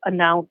also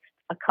announced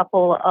a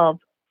couple of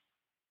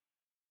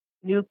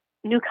new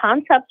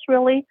concepts,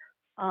 really.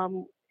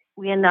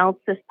 We announced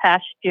this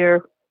past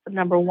year,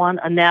 number one,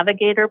 a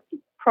Navigator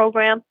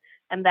program,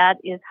 and that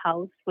is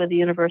housed with the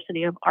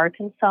University of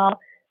Arkansas.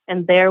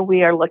 And there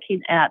we'll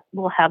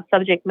have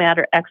subject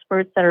matter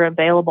experts that are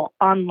available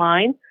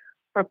online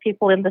for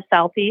people in the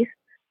Southeast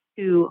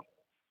to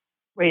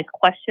raise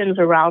questions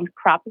around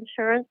crop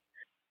insurance.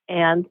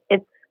 And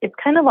it's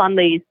kind of on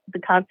the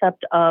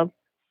concept of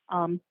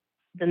the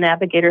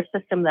Navigator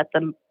system that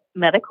the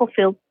medical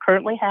field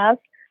currently has,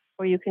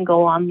 where you can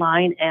go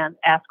online and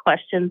ask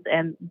questions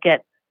and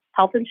get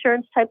health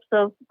insurance types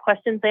of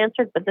questions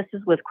answered, but this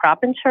is with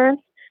crop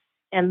insurance.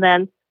 And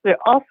then we're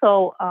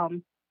also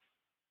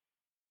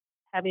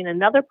having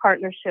another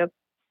partnership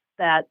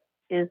that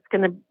is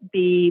going to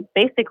be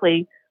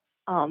basically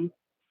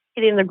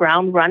hitting the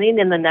ground running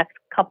in the next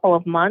couple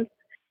of months.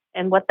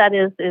 And what that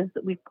is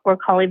we're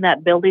calling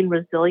that building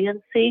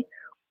resiliency,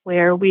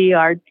 where we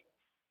are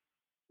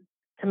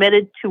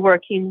committed to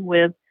working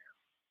with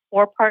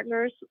 4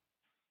 partners.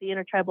 The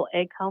Intertribal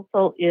Ag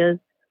Council is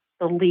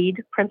the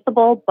lead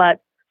principal,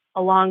 but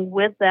along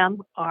with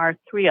them are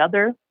 3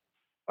 other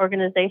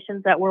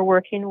organizations that we're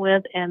working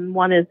with, and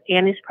one is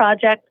Annie's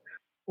Project,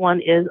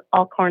 one is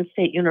Alcorn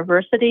State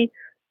University,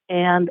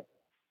 and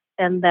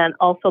then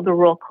also the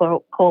Rural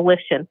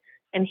Coalition.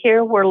 And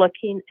here we're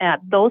looking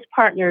at those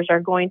partners are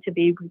going to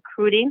be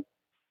recruiting,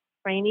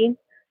 training,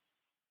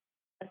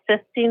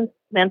 assisting,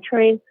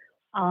 mentoring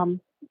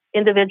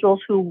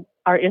individuals who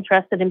are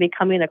interested in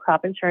becoming a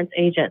crop insurance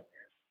agent,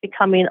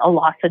 becoming a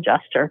loss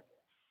adjuster.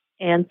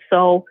 And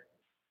so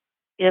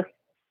if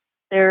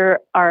there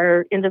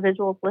are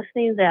individuals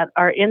listening that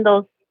are in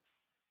those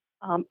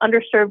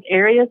underserved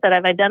areas that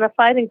I've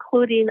identified,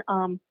 including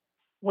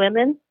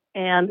women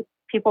and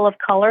people of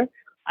color,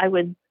 I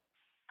would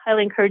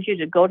highly encourage you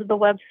to go to the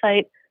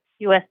website,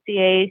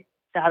 usda.rma.gov,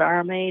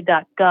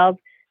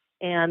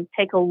 and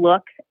take a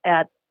look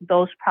at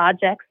those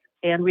projects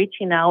and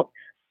reaching out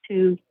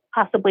to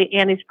possibly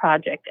Annie's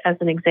Project as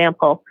an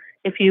example.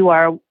 If you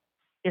are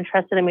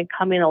interested in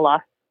becoming a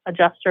loss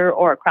adjuster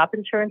or a crop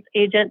insurance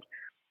agent,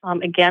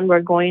 again,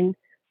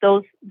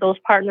 those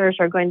partners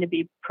are going to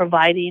be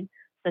providing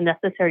the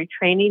necessary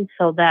training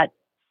so that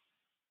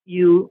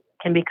you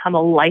can become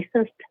a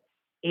licensed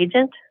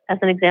agent, as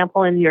an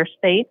example, in your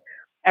state.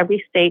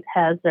 Every state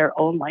has their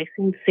own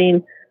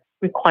licensing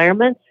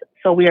requirements,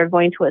 so we are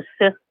going to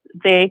assist.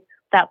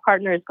 That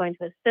partner is going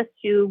to assist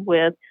you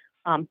with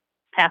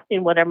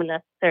passing whatever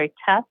necessary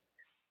tests,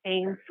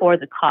 paying for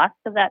the cost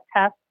of that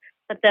test,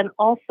 but then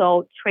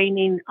also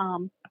training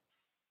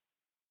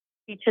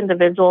each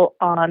individual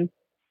on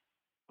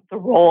the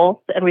roles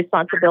and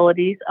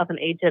responsibilities of an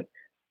agent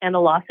and a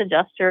loss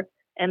adjuster,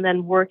 and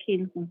then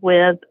working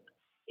with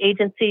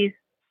agencies,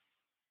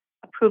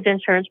 approved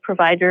insurance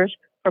providers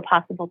for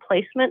possible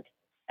placement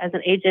as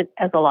an agent,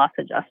 as a loss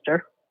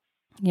adjuster.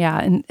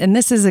 Yeah, and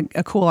this is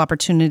a cool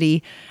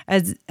opportunity.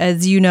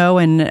 As you know,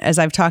 and as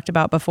I've talked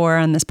about before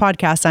on this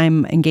podcast,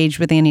 I'm engaged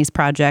with Annie's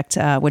Project,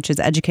 which is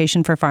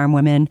education for farm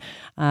women.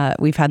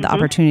 We've had the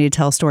opportunity to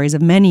tell stories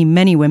of many,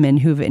 many women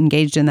who've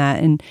engaged in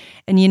that. And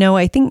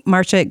I think,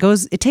 Marcia,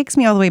 it takes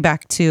me all the way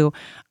back to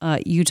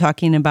you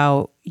talking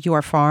about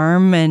your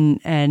farm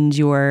and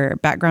your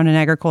background in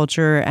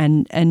agriculture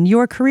and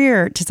your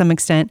career to some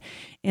extent,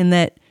 in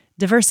that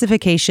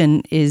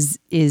diversification is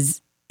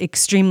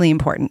extremely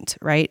important,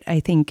 right? I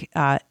think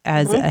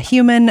as a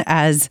human,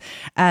 as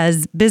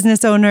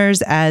business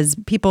owners, as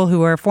people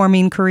who are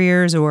forming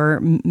careers or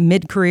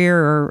mid-career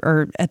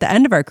or at the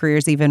end of our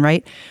careers even,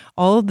 right?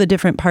 All of the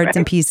different parts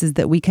and pieces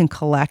that we can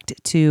collect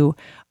to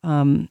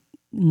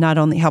not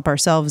only help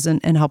ourselves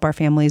and help our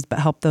families, but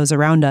help those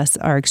around us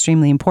are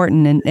extremely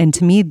important. And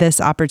to me, this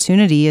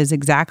opportunity is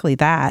exactly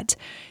that,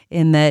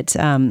 in that,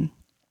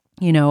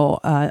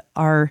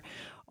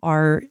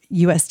 our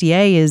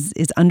USDA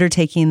is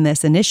undertaking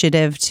this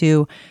initiative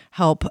to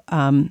help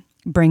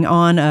bring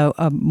on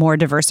a more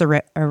diverse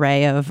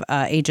array of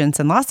agents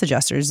and loss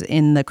adjusters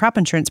in the crop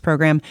insurance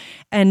program.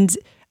 And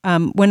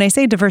when I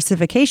say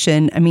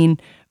diversification, I mean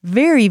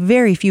very,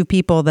 very few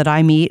people that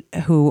I meet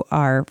who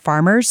are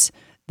farmers,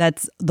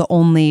 that's the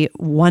only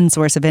one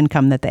source of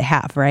income that they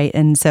have, right?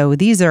 And so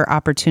these are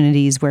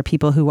opportunities where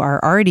people who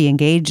are already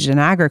engaged in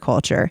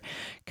agriculture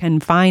can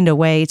find a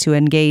way to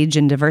engage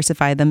and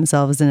diversify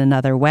themselves in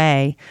another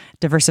way,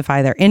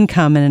 diversify their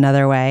income in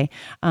another way,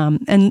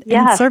 and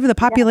serve the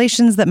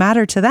populations that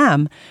matter to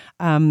them,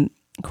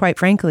 quite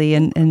frankly.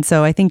 And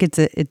so I think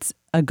it's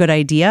a good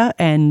idea,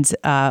 and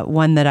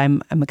one that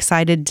I'm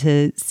excited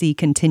to see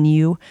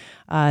continue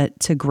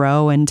to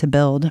grow and to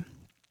build.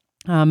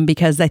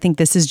 Because I think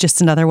this is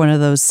just another one of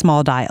those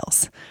small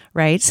dials,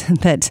 right?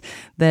 that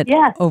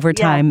over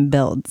time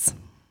builds.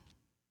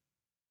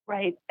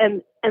 Right.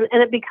 And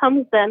it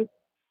becomes then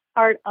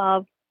part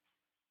of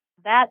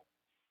that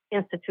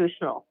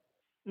institutional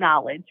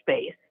knowledge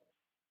base.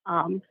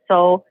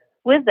 So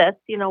with this,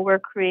 we're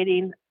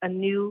creating a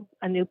new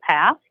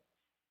path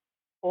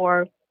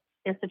for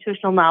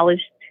institutional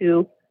knowledge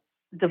to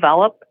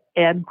develop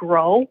and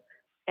grow.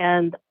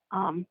 And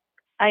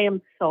I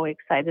am so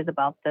excited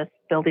about this,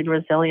 building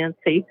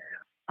resiliency.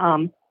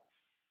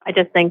 I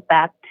just think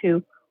back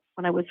to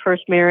when I was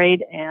first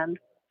married and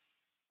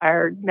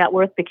our net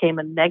worth became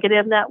a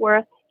negative net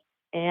worth.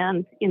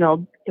 And,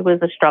 it was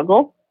a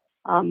struggle.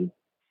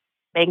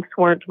 Banks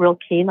weren't real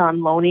keen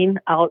on loaning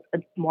out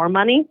more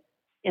money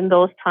in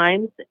those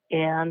times.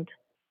 And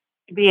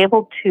to be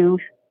able to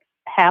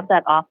have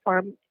that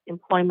off-farm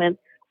employment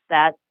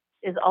that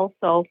is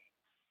also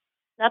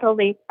not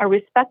only a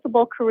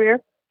respectable career,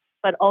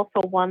 but also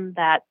one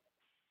that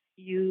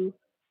you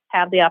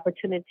have the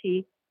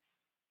opportunity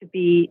to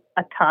be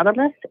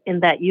autonomous in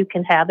that you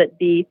can have it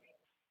be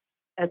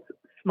as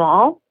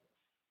small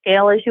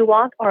scale as you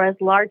want or as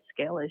large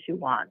scale as you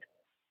want.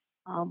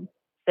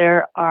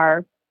 There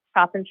are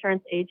crop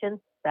insurance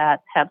agents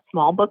that have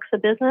small books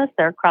of business.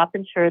 There are crop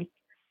insurance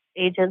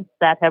agents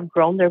that have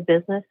grown their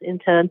business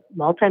into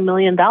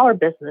multi-million-dollar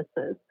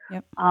businesses.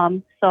 Yep.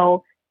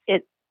 So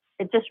it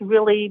just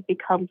really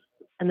becomes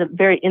a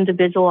very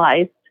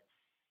individualized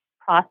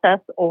process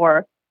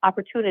or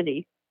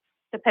opportunity,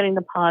 depending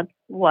upon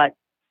what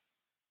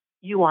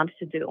you want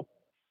to do.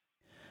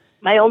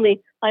 My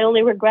only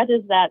regret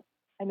is that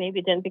I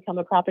maybe didn't become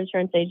a crop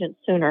insurance agent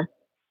sooner,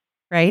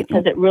 right?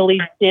 Because it really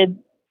did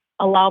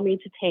allow me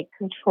to take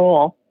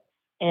control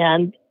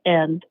and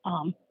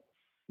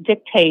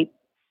dictate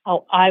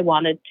how I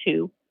wanted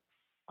to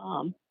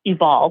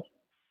evolve.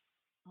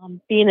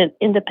 Being an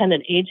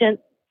independent agent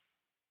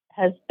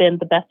has been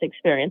the best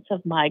experience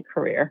of my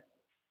career.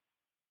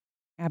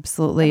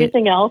 Absolutely.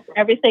 Everything else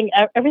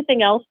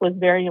was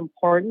very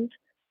important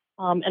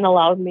and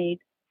allowed me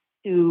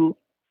to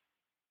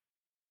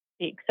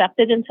be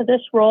accepted into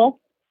this role,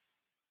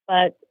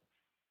 but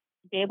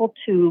be able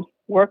to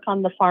work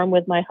on the farm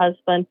with my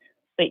husband,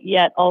 but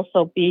yet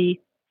also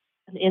be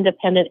an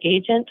independent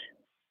agent.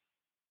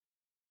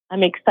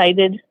 I'm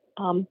excited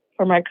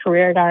for my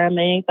career at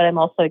RMA, but I'm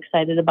also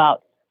excited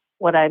about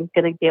what I'm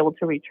going to be able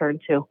to return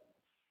to.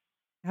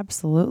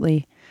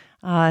 Absolutely.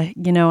 I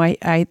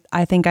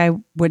think I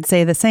would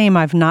say the same.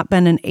 I've not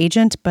been an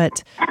agent,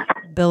 but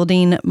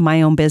building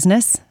my own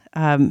business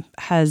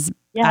has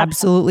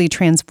absolutely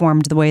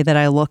transformed the way that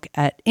I look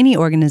at any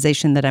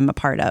organization that I'm a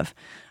part of.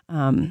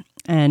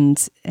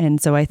 And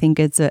so I think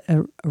it's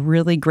a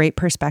really great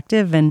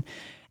perspective. And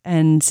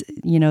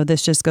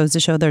this just goes to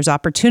show there's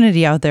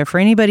opportunity out there for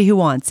anybody who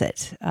wants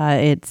it.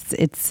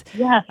 It's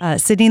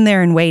sitting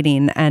there and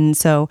waiting. And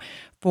so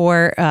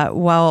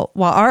while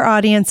our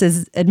audience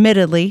is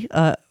admittedly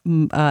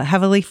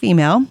heavily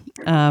female,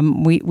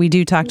 we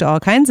do talk to all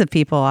kinds of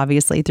people,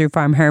 obviously, through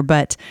FarmHer.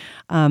 But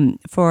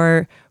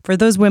for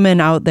those women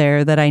out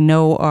there that I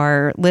know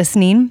are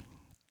listening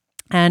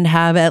and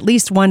have at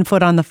least one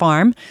foot on the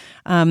farm,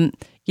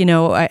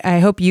 I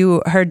hope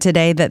you heard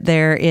today that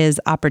there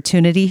is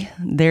opportunity.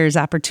 There's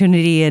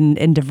opportunity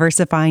in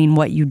diversifying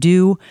what you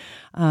do.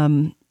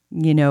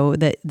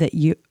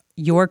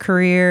 Your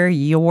career,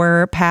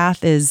 your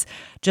path is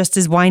just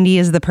as windy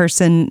as the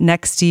person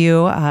next to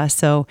you.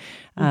 So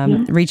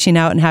reaching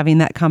out and having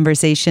that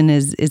conversation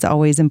is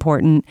always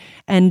important.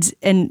 And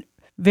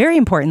very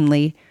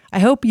importantly, I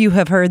hope you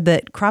have heard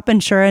that crop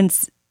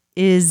insurance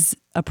is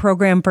a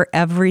program for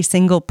every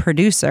single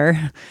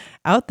producer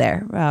out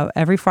there,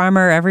 every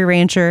farmer, every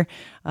rancher,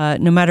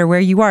 no matter where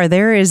you are.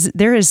 There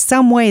is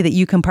some way that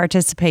you can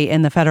participate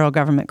in the federal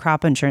government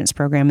crop insurance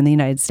program in the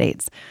United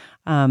States.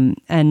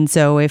 And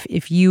so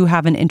if you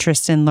have an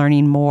interest in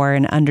learning more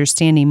and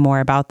understanding more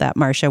about that,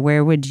 Marcia,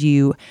 where would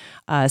you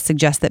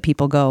suggest that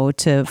people go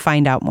to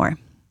find out more?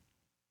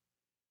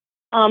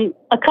 A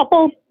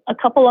couple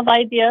of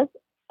ideas.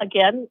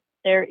 Again,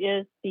 there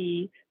is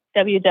the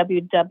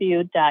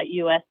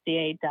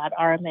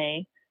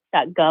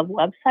www.usda.rma.gov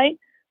website.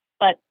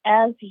 But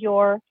as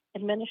your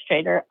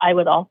administrator, I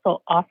would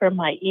also offer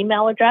my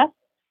email address.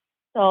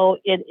 So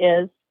it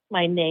is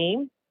my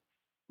name,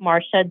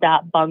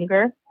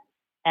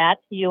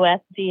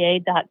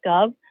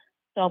 marcia.bunger@usda.gov.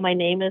 So my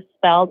name is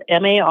spelled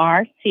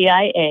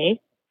Marcia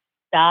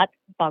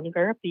 .bunger,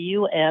 Bunger,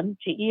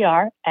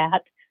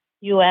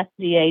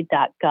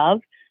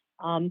 @usda.gov.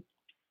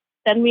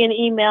 Send me an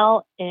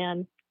email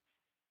and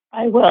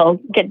I will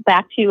get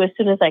back to you as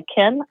soon as I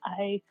can.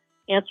 I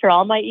answer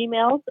all my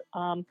emails.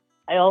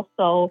 I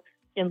also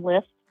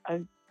enlist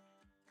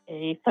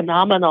a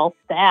phenomenal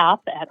staff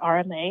at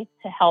RMA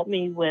to help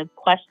me with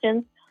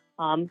questions,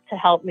 to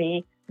help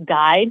me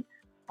guide.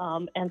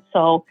 And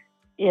so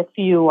if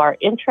you are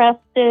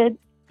interested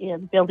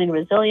in building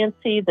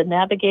resiliency, the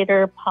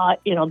Navigator,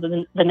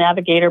 the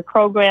Navigator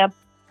program,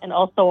 and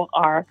also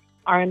our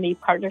RME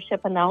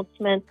partnership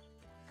announcements,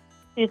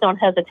 please don't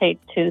hesitate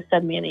to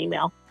send me an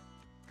email.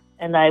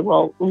 And I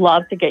will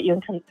love to get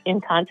you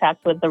in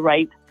contact with the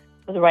right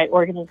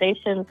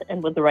organizations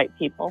and with the right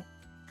people.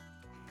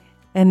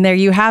 And there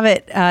you have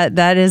it.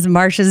 That is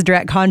Marcia's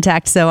direct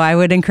contact. So I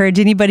would encourage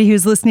anybody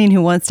who's listening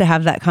who wants to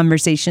have that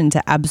conversation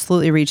to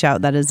absolutely reach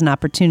out. That is an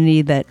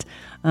opportunity that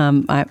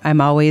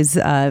I'm always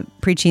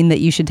preaching that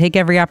you should take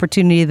every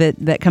opportunity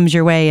that comes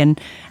your way.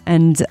 And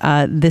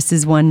this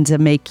is one to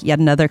make yet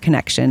another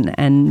connection.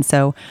 And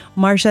so,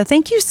 Marcia,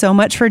 thank you so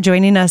much for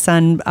joining us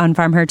on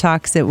FarmHer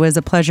Talks. It was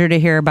a pleasure to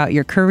hear about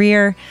your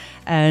career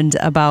and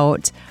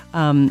about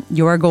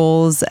your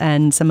goals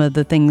and some of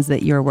the things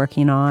that you're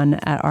working on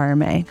at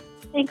RMA.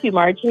 Thank you,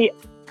 Margie.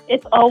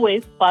 It's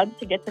always fun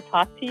to get to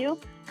talk to you,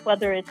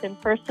 whether it's in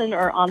person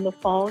or on the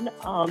phone.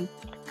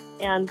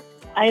 And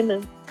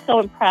I'm so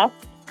impressed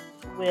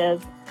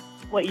with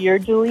what you're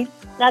doing,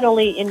 not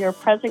only in your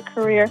present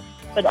career,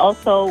 but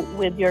also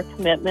with your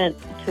commitment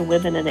to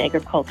women in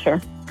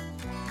agriculture.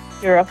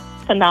 You're a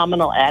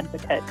phenomenal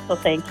advocate, so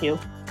thank you.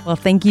 Well,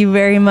 thank you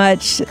very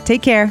much.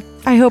 Take care.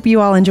 I hope you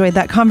all enjoyed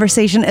that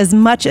conversation as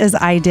much as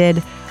I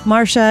did.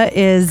 Marcia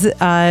is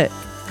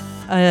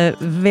a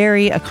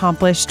very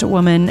accomplished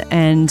woman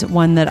and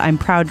one that I'm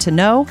proud to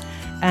know,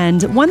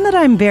 and one that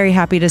I'm very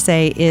happy to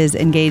say is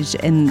engaged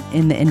in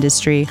the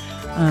industry.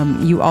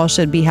 You all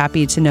should be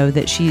happy to know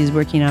that she is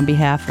working on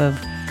behalf of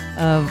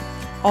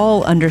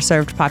all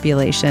underserved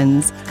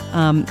populations.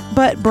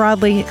 But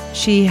broadly,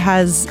 she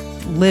has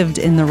lived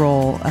in the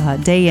role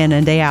day in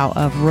and day out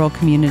of rural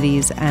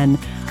communities and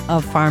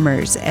of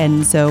farmers.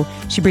 And so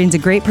she brings a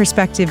great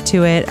perspective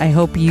to it. I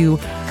hope you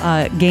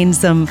gain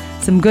some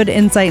good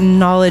insight and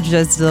knowledge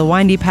as to the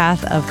windy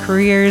path of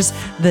careers,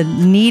 the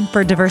need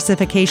for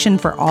diversification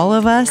for all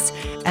of us.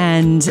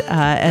 And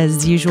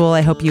as usual,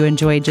 I hope you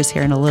enjoyed just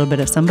hearing a little bit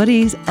of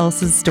somebody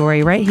else's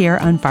story right here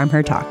on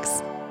FarmHer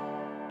Talks.